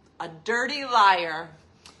are a dirty liar.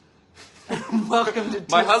 Welcome to Tipsy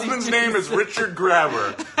My husband's name is Tuesday. Richard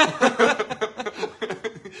Grabber.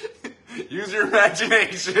 Use your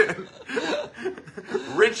imagination.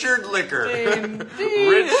 Richard Liquor. Ding, ding.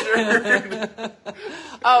 Richard.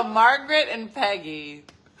 Oh, Margaret and Peggy.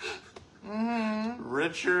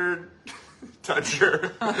 Richard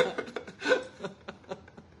Toucher.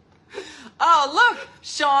 Oh, look.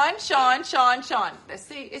 Sean.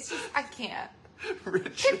 See, it's just, I can't.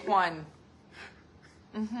 Richard. Pick one.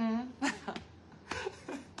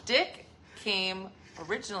 Dick came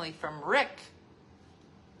originally from Rick.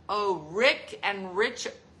 Oh, Rick and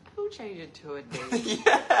Richard. Who changed it to a D?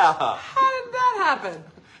 Yeah. How did that happen?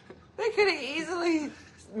 They could have easily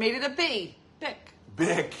made it a B. Dick.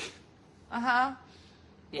 Bick. Uh-huh.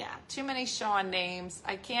 Yeah, too many Sean names.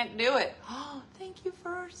 I can't do it. Oh, thank you for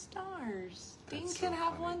our stars. Dean That's can so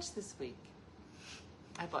have funny. lunch this week.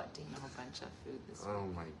 I bought Dean a whole bunch of food this week. Oh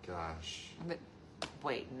my gosh. But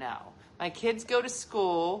wait, no. My kids go to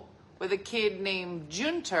school with a kid named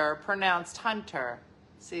Junter, pronounced Hunter.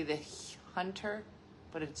 See the Hunter,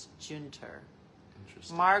 but it's Junter.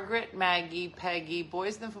 Interesting. Margaret, Maggie, Peggy,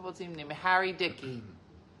 boys in the football team named Harry Dickey.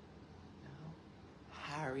 No,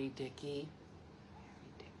 Harry Dickey.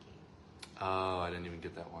 Harry Dickey. Oh, I didn't even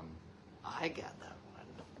get that one. I got that one.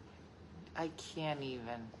 I can't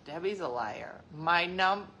even. Debbie's a liar. My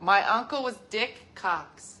uncle was Dick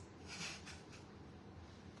Cox.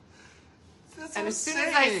 That's And what as soon I'm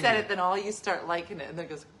as I saying. said it, then all you start liking it, and then it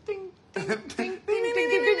goes ding, ding, ding, ding, ding, ding, ding,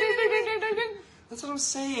 ding, ding, ding, ding, ding. That's what I'm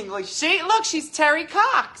saying. Like, Look, she's Terry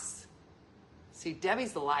Cox. See,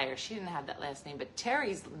 Debbie's the liar. She didn't have that last name, but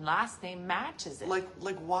Terry's last name matches it. why?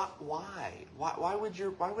 Why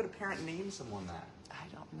would a parent name someone that? I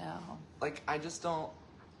don't know. Like, I just don't.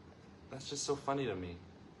 That's just so funny to me.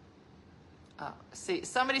 See,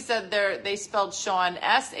 somebody said they spelled Sean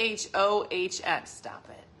Shohn. Stop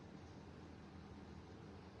it.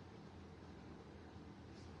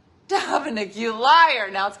 Dominic, you liar.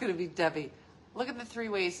 Now it's going to be Debbie. Look at the 3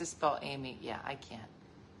 ways to spell Amy. Yeah, I can't.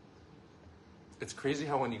 It's crazy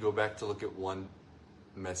how when you go back to look at one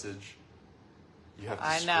message, you have to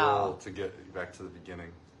I scroll know. to get back to the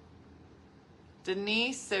beginning.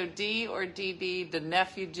 Denise, so D or DD, the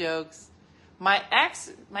nephew jokes. My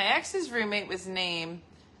ex's roommate was named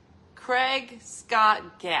Craig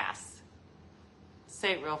Scott Gass.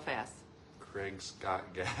 Say it real fast. Craig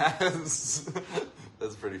Scott Gass.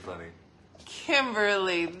 That's pretty funny.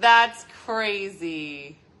 Kimberly, that's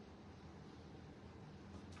crazy.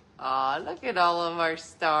 Aw, look at all of our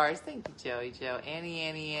stars. Thank you, Joey Joe.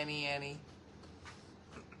 Annie.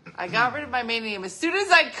 I got rid of my maiden name as soon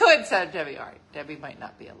as I could, said Debbie. All right, Debbie might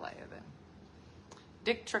not be a liar then.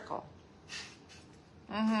 Dick Trickle.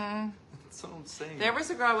 That's what I'm saying. There was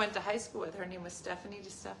a girl I went to high school with. Her name was Stephanie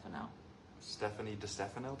DiStefano. Stephanie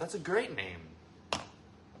DiStefano? That's a great name.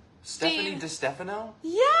 Stephanie DiStefano?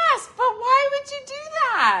 Yes, but why would you do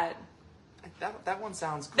that? That one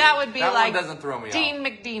sounds cool. That would be that like one doesn't throw me Dean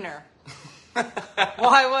off. McDeaner.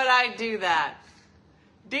 Why would I do that?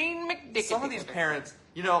 Dean McDick. Some of these parents,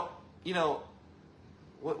 you know,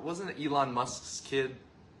 what wasn't it Elon Musk's kid?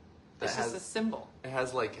 It's just a symbol. It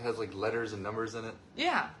has like letters and numbers in it.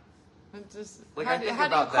 Yeah. It's just, Like how I think do you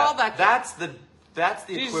about call that? That's the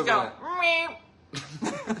You just equivalent. go, meep,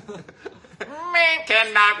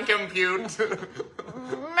 Cannot compute.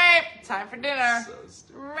 meep. Time for dinner. So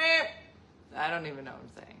stupid. Meep. I don't even know what I'm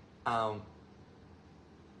saying.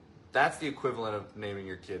 That's the equivalent of naming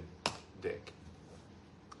your kid Dick.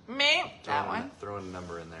 Meep. That one. Throwing a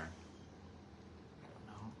number in there.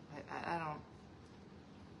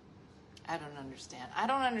 I don't understand. I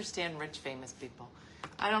don't understand rich, famous people.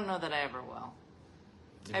 I don't know that I ever will.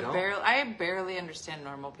 You don't? I barely understand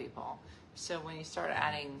normal people. So when you start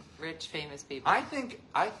adding rich, famous people, I think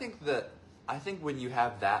when you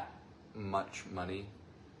have that much money,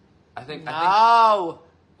 I think What?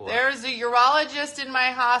 What? There's a urologist in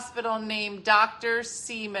my hospital named Dr.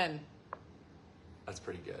 Seaman. That's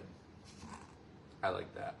pretty good. I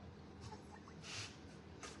like that.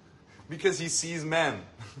 Because he sees men.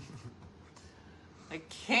 I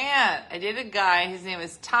can't. I did a guy. His name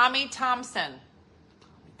is Tommy Thompson.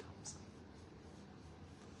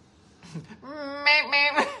 Meep,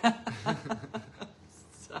 meep.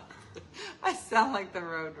 I sound like the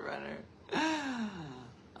Roadrunner.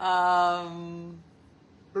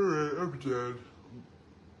 Alright, I'm dead.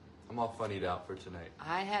 I'm all funnied out for tonight.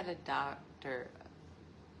 I had a doctor.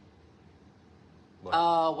 What?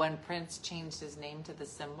 Oh, when Prince changed his name to the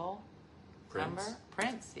symbol. Prince? Remember?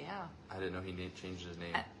 Prince, yeah. I didn't know he changed his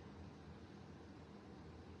name.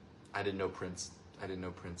 I didn't know Prince. I didn't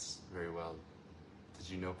know Prince very well. Did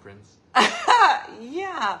you know Prince?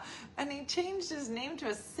 Yeah, and he changed his name to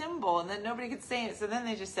a symbol, and then nobody could say it. So then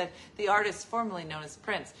they just said the artist formerly known as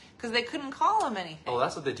Prince, because they couldn't call him anything. Oh,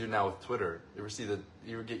 that's what they do now with Twitter. You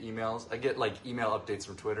ever get emails? I get like email updates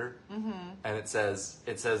from Twitter, and it says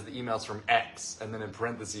the emails from X, and then in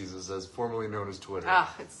parentheses it says formerly known as Twitter.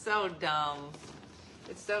 Oh, it's so dumb.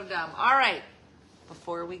 It's so dumb. All right,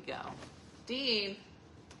 before we go, Dean,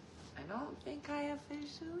 I don't think I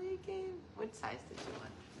officially gave. What size did you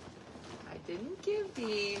want? I didn't give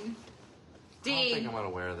Dean. I don't Dean. think I'm gonna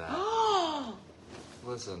wear that.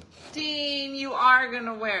 Listen, Dean, you are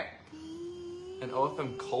gonna wear it. an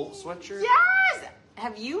OFM Colt sweatshirt. Yes!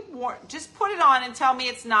 Have you worn, just put it on and tell me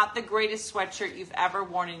it's not the greatest sweatshirt you've ever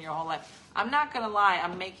worn in your whole life. I'm not going to lie.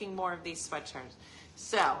 I'm making more of these sweatshirts.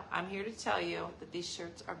 So I'm here to tell you that these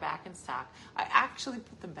shirts are back in stock. I actually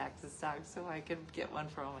put them back in stock so I could get one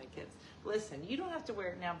for all my kids. Listen, you don't have to wear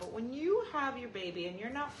it now, but when you have your baby and you're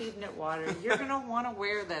not feeding it water, you're going to want to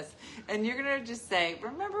wear this. And you're going to just say,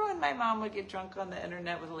 remember when my mom would get drunk on the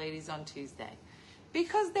internet with ladies on Tuesday?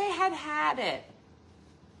 Because they had it.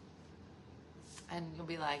 And you'll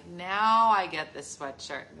be like, now I get this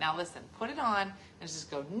sweatshirt. Now listen, put it on and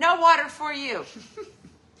just go, no water for you.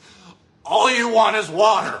 All you want is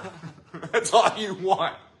water. That's all you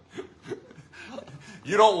want.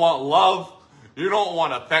 You don't want love. You don't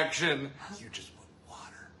want affection. You just want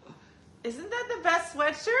water. Isn't that the best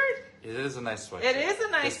sweatshirt? It is a nice sweatshirt. It is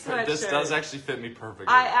a nice sweatshirt. This does actually fit me perfectly.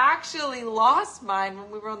 I actually lost mine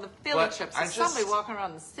when we were on the field But trip. I So just- somebody walking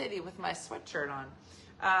around the city with my sweatshirt on.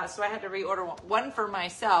 So I had to reorder one for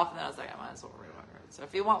myself, and then I was like, I might as well reorder it. So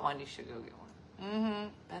if you want one, you should go get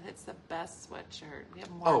one. But it's the best sweatshirt. We have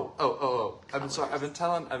more. Oh. I've been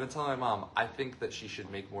telling my mom. I think that she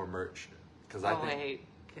should make more merch because I think. Wait.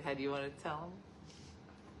 How do you want to tell them?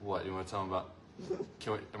 What you want to tell them about?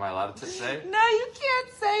 Am I allowed to say? No, you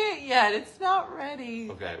can't say it yet. It's not ready.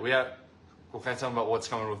 Okay, we have. Well, can I tell them about what's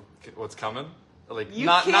coming? like You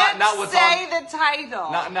not can't what's say on the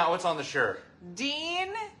title. not what's on the shirt. Dean,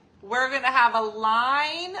 we're going to have a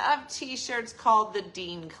line of t-shirts called the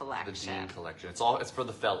Dean Collection. The Dean Collection. It's for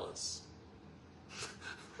the fellas.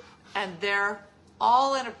 And they're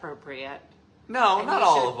all inappropriate. No, And not you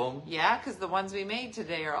all should- of them. Yeah, because the ones we made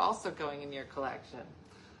today are also going in your collection.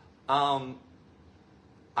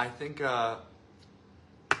 I think I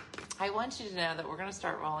want you to know that we're going to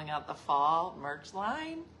start rolling out the fall merch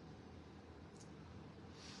line.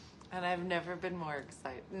 And I've never been more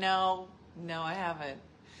excited. No, I haven't.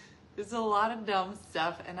 There's a lot of dumb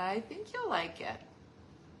stuff, and I think you'll like it.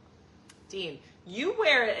 Dean, you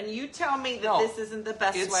wear it, and you tell me that this isn't the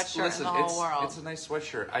best sweatshirt in the whole world. It's a nice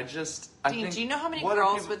sweatshirt. I Dean, think, do you know how many what are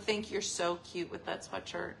girls people- would think you're so cute with that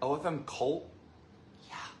sweatshirt? Oh, if I'm Colt,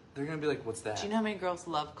 Yeah. they're gonna be like, "What's that?" Do you know how many girls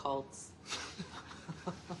love Colts?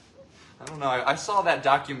 I don't know. I saw that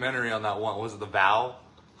documentary on that one. Was it The Vow?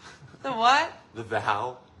 The what? The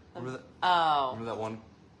Vow. Remember that? Oh. Remember that one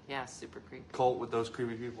Yeah, super creepy. cult with those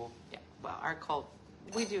creepy people? Yeah, well, our cult,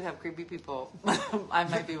 we do have creepy people. I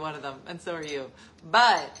might be one of them, and so are you.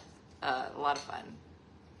 But a lot of fun.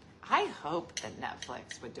 I hope that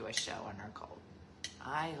Netflix would do a show on our cult.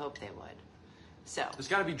 I hope they would. So, There's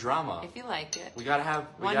got to be drama. if you like it, We gotta have.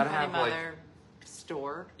 We One gotta Funny have like. Mother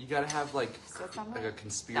store. You gotta have like So it's on a there?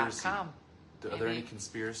 conspiracy. .com. Are there Maybe any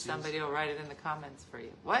conspiracies? Somebody will write it in the comments for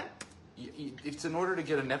you. What? It's in order to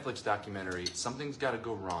get a Netflix documentary, something's got to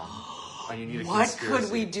go wrong, and you need a What conspiracy.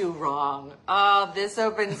 could we do wrong? Oh, this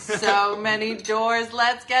opens so many doors.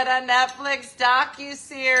 Let's get a Netflix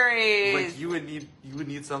docuseries. Like you would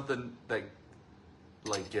need something that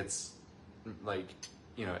like gets like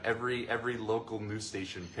every local news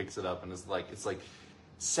station picks it up and it's like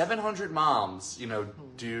 700 moms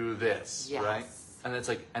do this, Yes. right? And it's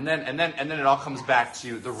like and then it all comes back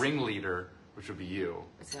to the ringleader, which would be you.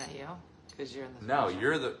 It's not you, because you're in the. No,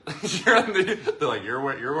 you're the they're like you're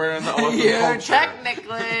wearing the oath of You're culture.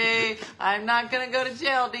 technically. I'm not gonna go to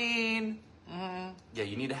jail, Dean. Mm-hmm. Yeah,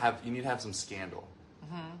 you need to have some scandal.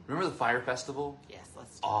 Remember the fire festival? Yes,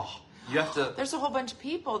 let's. Oh, you have to. There's a whole bunch of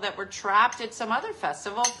people that were trapped at some other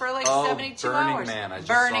festival for like Oh, 72 Burning hours. Man, I just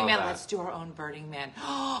Burning saw Man. that. Let's do our own Burning Man.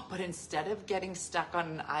 But instead of getting stuck on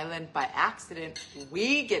an island by accident,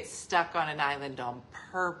 we get stuck on an island on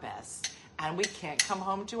purpose. And we can't come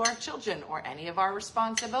home to our children or any of our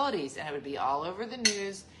responsibilities. And it would be all over the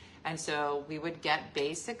news. And so we would get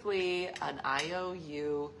basically an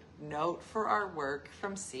IOU note for our work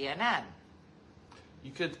from CNN.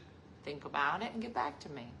 You could. Think about it and get back to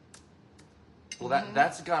me. Well,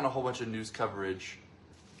 that's gotten a whole bunch of news coverage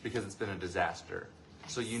because it's been a disaster.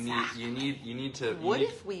 So you need to. What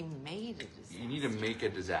if we made a disaster? You need to make a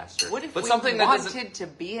disaster. What if but we something that wanted doesn't. to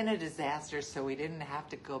be in a disaster so we didn't have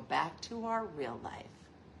to go back to our real life?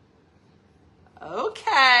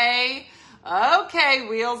 Okay,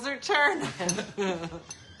 wheels are turning.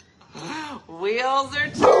 Wheels are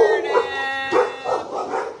turning.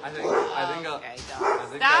 I think. Okay, don't. I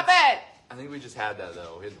think Stop that's- it. I think we just had that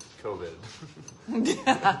though. It's COVID.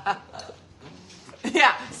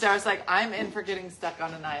 Yeah, so I was like, I'm in for getting stuck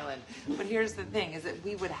on an island. But here's the thing, is that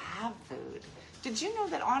we would have food. Did you know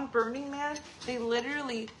that on Burning Man,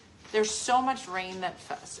 there's so much rain that,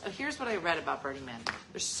 here's what I read about Burning Man.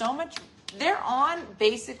 There's so much, they're on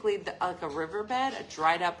basically like a riverbed, a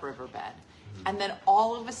dried up riverbed. And then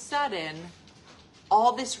all of a sudden,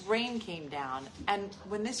 all this rain came down, and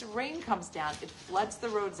when this rain comes down, it floods the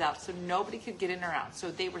roads out, so nobody could get in or out. So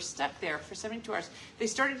they were stuck there for 72 hours. They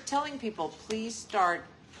started telling people, please start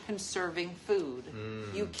conserving food.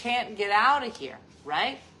 You can't get out of here,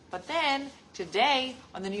 right? But then, today,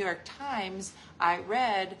 on the New York Times, I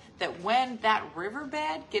read that when that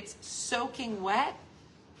riverbed gets soaking wet,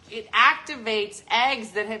 it activates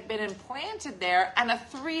eggs that have been implanted there, and a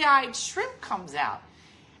three-eyed shrimp comes out.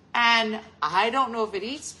 And I don't know if it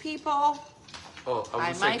eats people. Oh,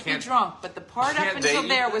 I might be drunk, but the part up can't they until eat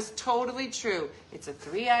there them? was totally true. It's a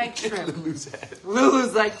three-eyed shrimp. Lose head.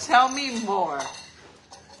 Lulu's like, tell me more.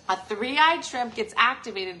 A three-eyed shrimp gets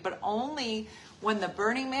activated, but only when the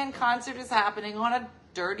Burning Man concert is happening on a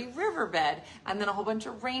dirty riverbed, and then a whole bunch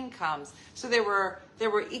of rain comes. So there were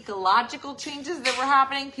ecological changes that were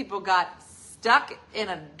happening. People got stuck in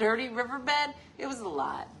a dirty riverbed. It was a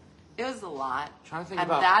lot. It was a lot. Trying to think and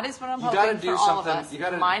about- that is what I'm you hoping gotta for do all of something- us. you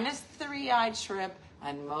gotta- Minus three-eyed shrimp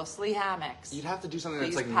and mostly hammocks. You'd have to do something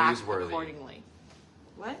Please that's like pack newsworthy. accordingly.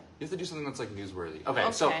 What? You have to do something that's like newsworthy.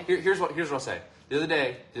 Okay, so Okay. here's what I'll say. The other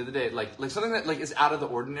day, like something that like is out of the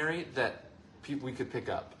ordinary that we could pick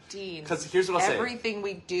up. Dean, Because here's what I'll say. everything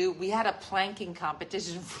we do, we had a planking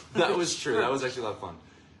competition. That was true. That was actually a lot of fun.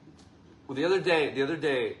 Well, the other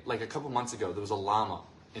day, like a couple months ago, there was a llama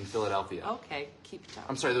in Philadelphia. Okay, keep talking.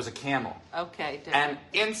 I'm sorry, there was a camel. Okay. And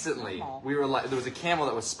instantly, we were like, there was a camel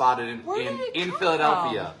that was spotted in come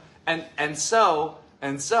Philadelphia, and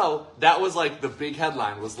so that was like the big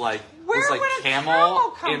headline was like Where would a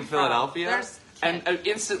camel come in from? Philadelphia, and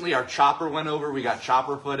instantly our chopper went over. We got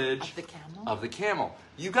chopper footage Of the camel?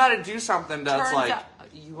 You got to do something that's Turns like out,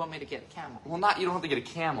 you want me to get a camel? well, not you don't have to get a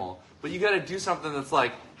camel, but you got to do something that's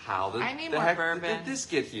like how the heck did this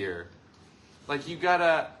get here? Like you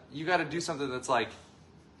gotta do something that's like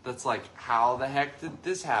how the heck did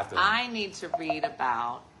this happen? I need to read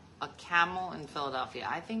about a camel in Philadelphia.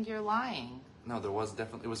 I think you're lying. No, there was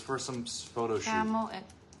definitely. It was for some photo Camel and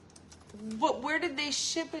where did they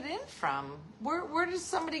ship it in from? Where does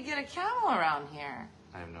somebody get a camel around here?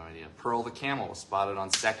 I have no idea. Pearl the camel was spotted on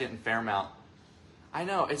 2nd and Fairmount. I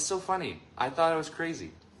know, it's so funny. I thought it was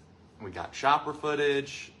crazy. We got chopper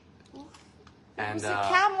footage. It was a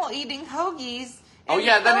camel eating hoagies. Oh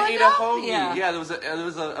yeah, then it ate a hoagie. Philadelphia. Yeah, there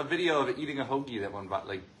was a video of it eating a hoagie that went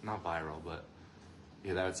like not viral, but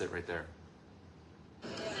yeah, that's it right there.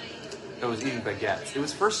 It was eating baguettes. It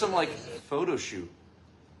was for some like photo shoot.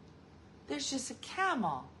 There's just a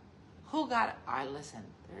camel. Who got it? All right, listen.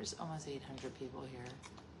 There's almost 800 people here.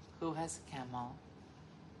 Who has a camel?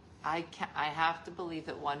 I have to believe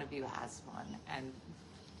that one of you has one, and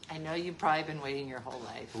I know you've probably been waiting your whole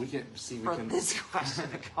life for this question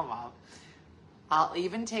to come up. I'll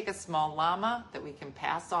even take a small llama that we can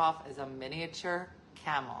pass off as a miniature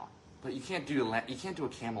camel. But you can't do a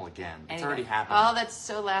camel again. It's Anyway. already happened. Oh, that's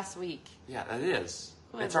so last week. Yeah, it is.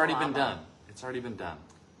 Who has It's a already been llama? done. It's already been done.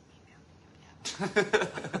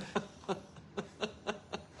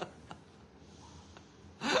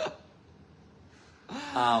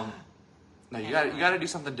 No, you got to do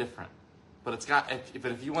something different. But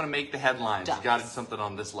if you want to make the headlines, Ducks. you got to do something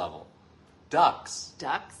on this level. Ducks.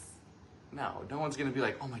 Ducks? No one's gonna be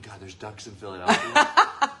like, oh my god, there's ducks in Philadelphia.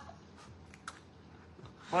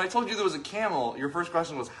 When I told you there was a camel, your first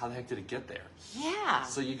question was, how the heck did it get there? Yeah.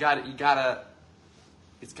 So it's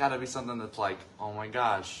gotta be something that's like, oh my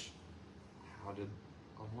gosh, how did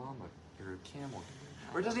a llama or a camel get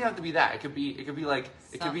there? Or it doesn't have to be that. It could be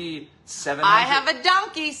 700. I have a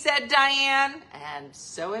donkey, said Diane. And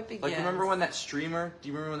so it begins. Like, remember when that streamer, do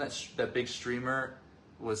you remember when that big streamer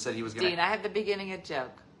said he was gonna... Dean, I have the beginning of a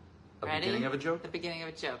joke. Ready? Beginning of a joke? The beginning of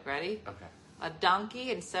a joke. Ready? Okay. A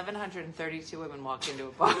donkey and 732 women walk into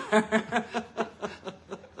a bar.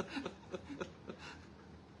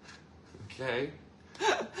 Okay.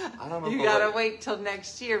 I don't know. You gotta wait till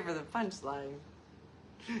next year for the punchline.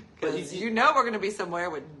 Because you know we're gonna be somewhere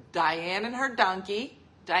with Diane and her donkey.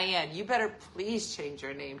 Diane, you better please change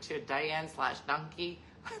your name to Diane/donkey.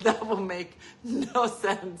 That will make no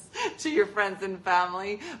sense to your friends and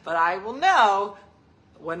family. But I will know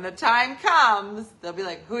when the time comes, they'll be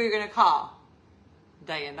like, who are you gonna call?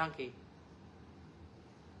 Diane Donkey.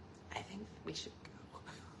 I think we should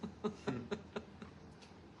go.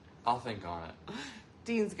 I'll think on it.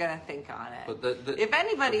 Dean's gonna think on it. But if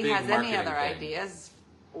anybody the big has any marketing other thing. ideas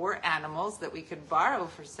or animals that we could borrow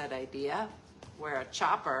for said idea, where a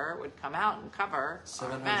chopper would come out and cover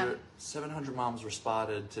our event. 700 moms were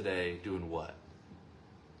spotted today doing what?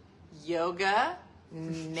 Yoga,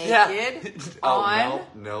 naked, on,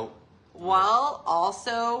 no. while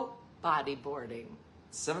also bodyboarding.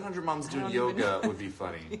 700 moms I doing don't yoga even- would be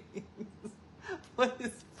funny. What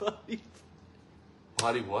is body?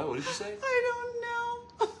 Body what? What did you say? I don't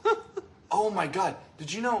know. Oh my god.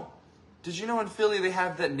 Did you know in Philly they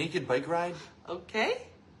have that naked bike ride? Okay,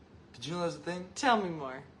 Did you know there's a thing? tell me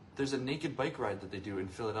more. There's a naked bike ride that they do in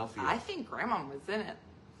Philadelphia. I think Grandma was in it.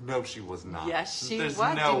 No, she was not. Yes, she There's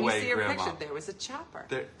was. no Didn't way you see her Grandma. picture? There was a chopper.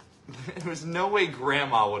 There was no way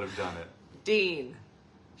Grandma would have done it. Dean,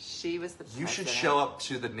 she was the You should president. show up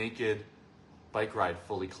to the naked bike ride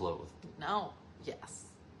fully clothed. No. Yes.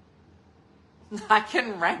 I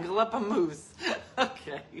can wrangle up a moose.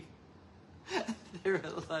 Okay. They were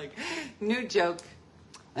like, new joke.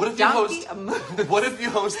 What A if you donkey, host? a moose, What if you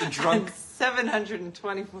host a and drunk?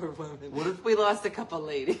 724 women. What if- we lost a couple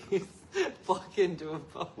ladies walk into a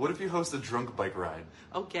boat? What if you host a drunk bike ride?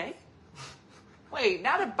 Okay. Wait,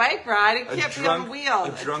 not a bike ride. It can't be on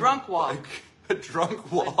wheels. A drunk walk. A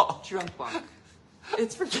drunk walk. A drunk walk.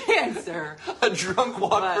 It's for cancer. A drunk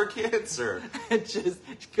walk But- for cancer. It just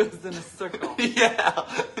goes in a circle.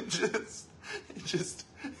 Yeah, it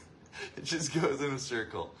just goes in a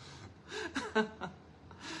circle.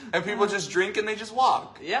 And people just drink and they just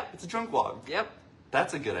walk. Yep. It's a drunk walk. Yep.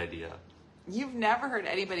 That's a good idea. You've never heard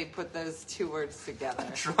anybody put those two words together.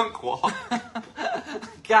 Drunk walk.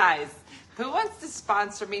 Guys, Who wants to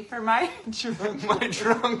sponsor me for my drunk My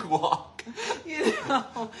drunk walk. You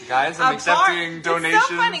know, Guys, I'm accepting donations. It's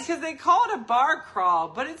so funny because they call it a bar crawl,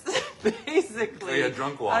 but it's basically a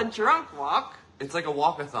drunk walk. A drunk walk. It's like a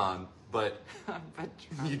walkathon, but But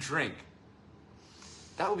you drink.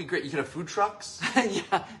 That would be great. You could have food trucks.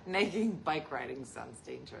 yeah, making bike riding sounds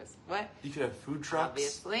dangerous. What? You could have food trucks.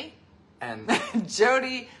 Obviously. And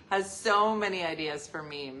Jody has so many ideas for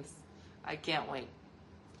memes. I can't wait.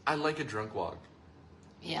 I like a drunk walk.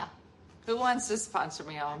 Yeah. Who wants to sponsor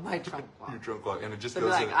me on my drunk walk? Your drunk walk, and it just They'll be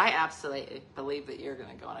goes like, in. I absolutely believe that you're going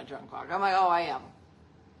to go on a drunk walk. I'm like, oh, I am.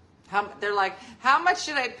 They're like, how much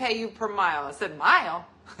should I pay you per mile? I said, mile?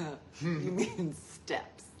 You mean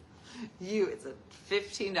steps. It's a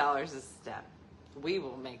 $15 a step. We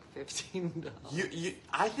will make $15.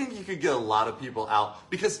 I think you could get a lot of people out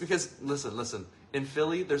because listen. In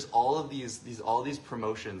Philly, there's all these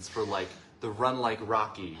promotions for like the Run Like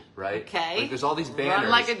Rocky, right? Okay. Like there's all these banners. Run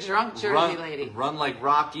like a drunk Jersey lady. Run Like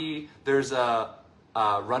Rocky. There's a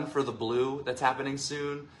Run for the Blue that's happening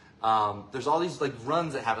soon. There's all these like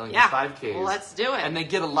runs that happen, like Yeah. 5Ks. Well, let's do it. And they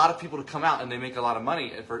get a lot of people to come out, and they make a lot of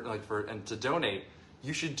money and to donate.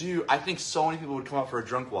 You should do. I think so many people would come out for a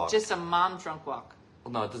drunk walk. Just a mom drunk walk.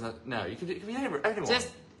 Well, no, it doesn't. No, it could be anyone. Just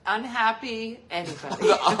unhappy anybody.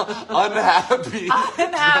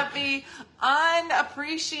 Unhappy.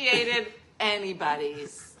 Unappreciated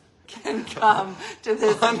anybody's can come to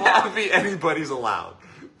this walk. Unhappy anybody's allowed.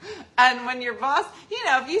 And when your boss,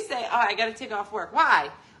 if you say, oh, I got to take off work. Why?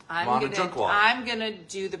 On a drunk walk. I'm going to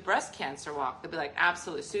do the breast cancer walk. They'll be like,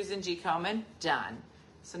 absolutely. Susan G. Komen, done.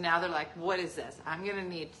 So now they're like, what is this? I'm going to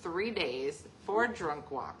need 3 days for a drunk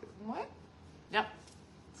walk. What? Yep.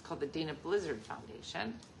 It's called the Dina Blizzard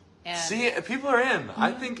Foundation. And See, people are in.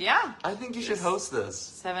 I think. Yeah. I think you should host this.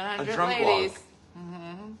 700 a drunk ladies. walk.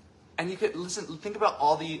 Mm-hmm. And you could listen. Think about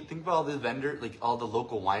all the vendor, like all the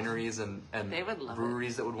local wineries and They would love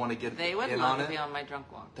breweries that would want to get They would in love on to it. be on my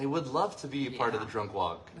drunk walk. They would love to be a part of Yeah. the drunk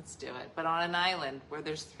walk. Let's do it. But on an island where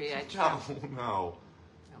there's 3 I No.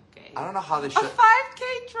 Okay. I don't know how they A should.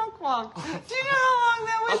 5K drunk walk. Do you know how long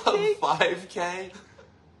that would take? 5K.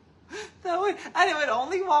 And it would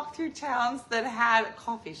only walk through towns that had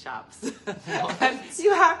coffee shops. And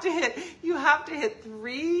you have to hit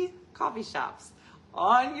 3 coffee shops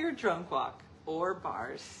on your drunk walk or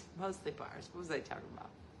bars, mostly bars. What was I talking about?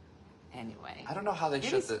 Anyway, I don't know how they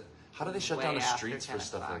How do they shut down the streets for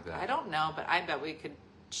stuff like that? I don't know, but I bet we could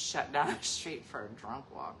shut down a street for a drunk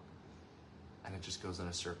walk. And it just goes in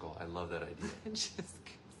a circle. I love that idea. It just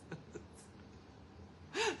goes.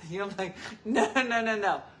 You're like,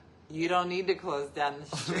 no. You don't need to close down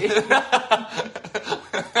the street.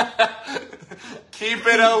 Keep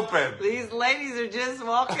it open. These ladies are just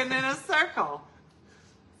walking in a circle.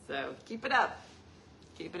 So keep it up.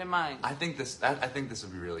 Keep it in mind. I think this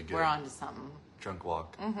would be really good. We're on to something. Drunk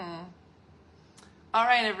walk. Mm-hmm. All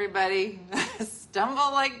right, everybody.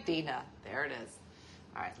 Stumble like Dina. There it is.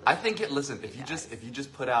 All right. I think listen, if you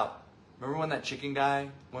just put out, remember when that chicken guy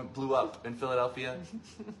blew up in Philadelphia?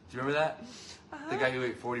 Do you remember that? The guy who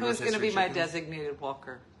ate 40 Who's going to be my chickens? designated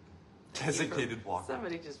walker? Designated walker.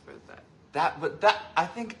 Somebody just wrote that. I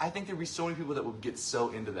think there'd be so many people that would get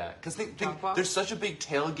so into that because think there's such a big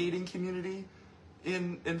tailgating community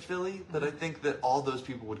in Philly that I think that all those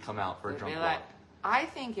people would come out for a drunk walk. I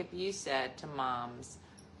think if you said to moms,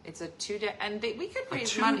 it's a 2-day, and we could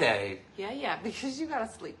raise a money. 2-day. Yeah, because you got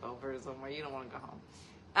to sleep over somewhere. You don't want to go home.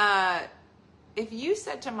 If you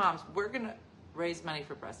said to moms, we're going to raise money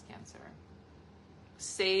for breast cancer,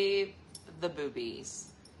 save the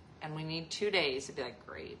boobies, and we need 2 days, it'd be like,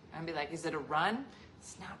 great. I'd be like, is it a run?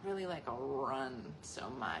 It's not really like a run so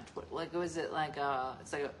much. Was it like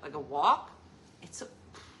it's like a walk? It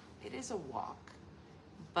is a walk.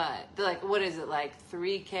 But like, what is it, like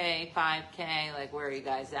 3K, 5K? Like, where are you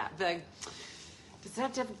guys at? Like, does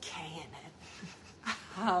that have a K in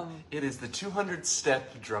it? It is the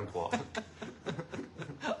 200-step drunk walk.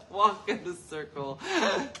 Walk in a circle,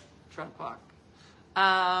 drunk walk.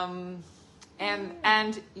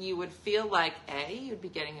 And you would feel like A, you'd be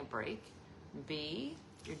getting a break. B,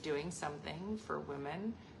 you're doing something for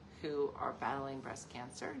women who are battling breast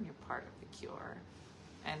cancer, and you're part of the cure.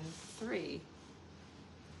 And 3.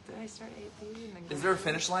 Did I start 8? Is there a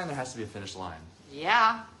finish line? There has to be a finish line.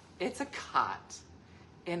 Yeah, it's a cot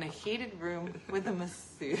in a heated room with a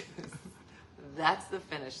masseuse. That's the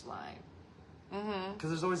finish line. Mm-hmm. Because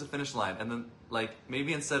there's always a finish line, and then like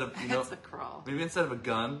maybe instead of It's a crawl. maybe instead of a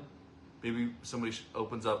gun, maybe somebody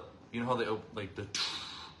opens up. You know how they open like the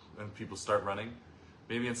and people start running.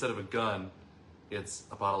 Maybe instead of a gun, it's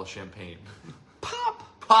a bottle of champagne. Pop!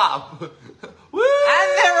 Pop! Woo!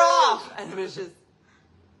 And they're off! off. And it was just.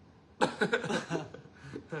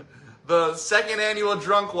 The second annual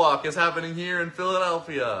drunk walk is happening here in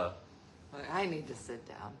Philadelphia. I need to sit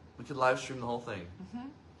down. We could live stream the whole thing.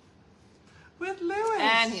 With Lewis.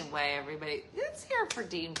 Anyway, everybody, let's hear for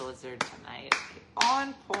Dean Blizzard tonight.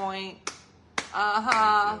 On point.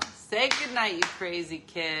 Say goodnight, you crazy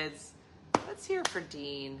kids. Let's hear for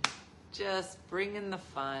Dean. Just bringing the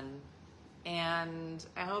fun. And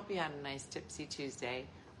I hope you had a nice Tipsy Tuesday.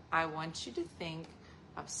 I want you to think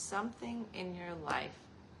of something in your life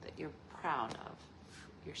that you're proud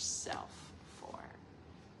of yourself for.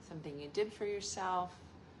 Something you did for yourself,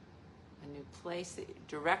 a new place,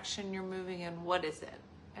 direction you're moving in. What is it?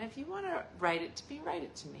 And if you want to write it to me, write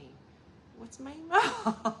it to me. What's my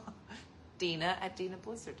email?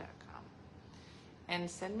 Dina@dinablizzard.com. And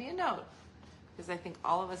send me a note, because I think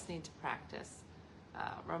all of us need to practice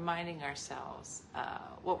reminding ourselves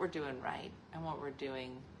what we're doing right and what we're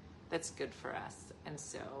doing that's good for us. And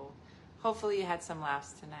so hopefully you had some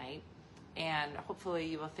laughs tonight, and hopefully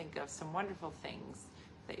you will think of some wonderful things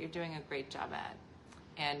that you're doing a great job at.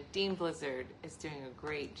 And Dean Blizzard is doing a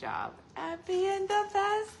great job at being the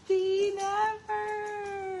best Dean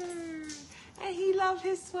ever. And he loved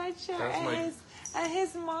his sweatshirt and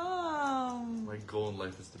his mom. My goal in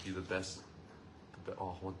life is to be the best.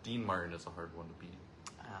 Well, Dean Martin is a hard one to beat.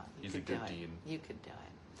 He's a good Dean. You could do it.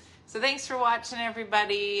 So thanks for watching,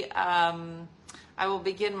 everybody. I will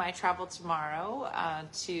begin my travel tomorrow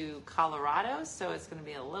to Colorado, so it's going to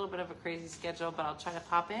be a little bit of a crazy schedule, but I'll try to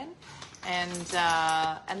pop in, and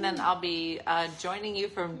then I'll be joining you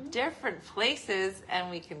from different places,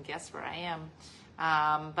 and we can guess where I am.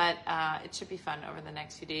 But it should be fun over the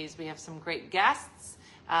next few days. We have some great guests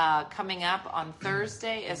coming up on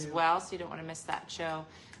Thursday as well, so you don't want to miss that show.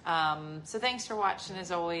 So thanks for watching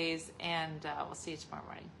as always, and we'll see you tomorrow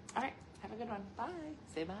morning. All right, have a good one. Bye.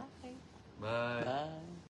 Say bye. Bye. Bye.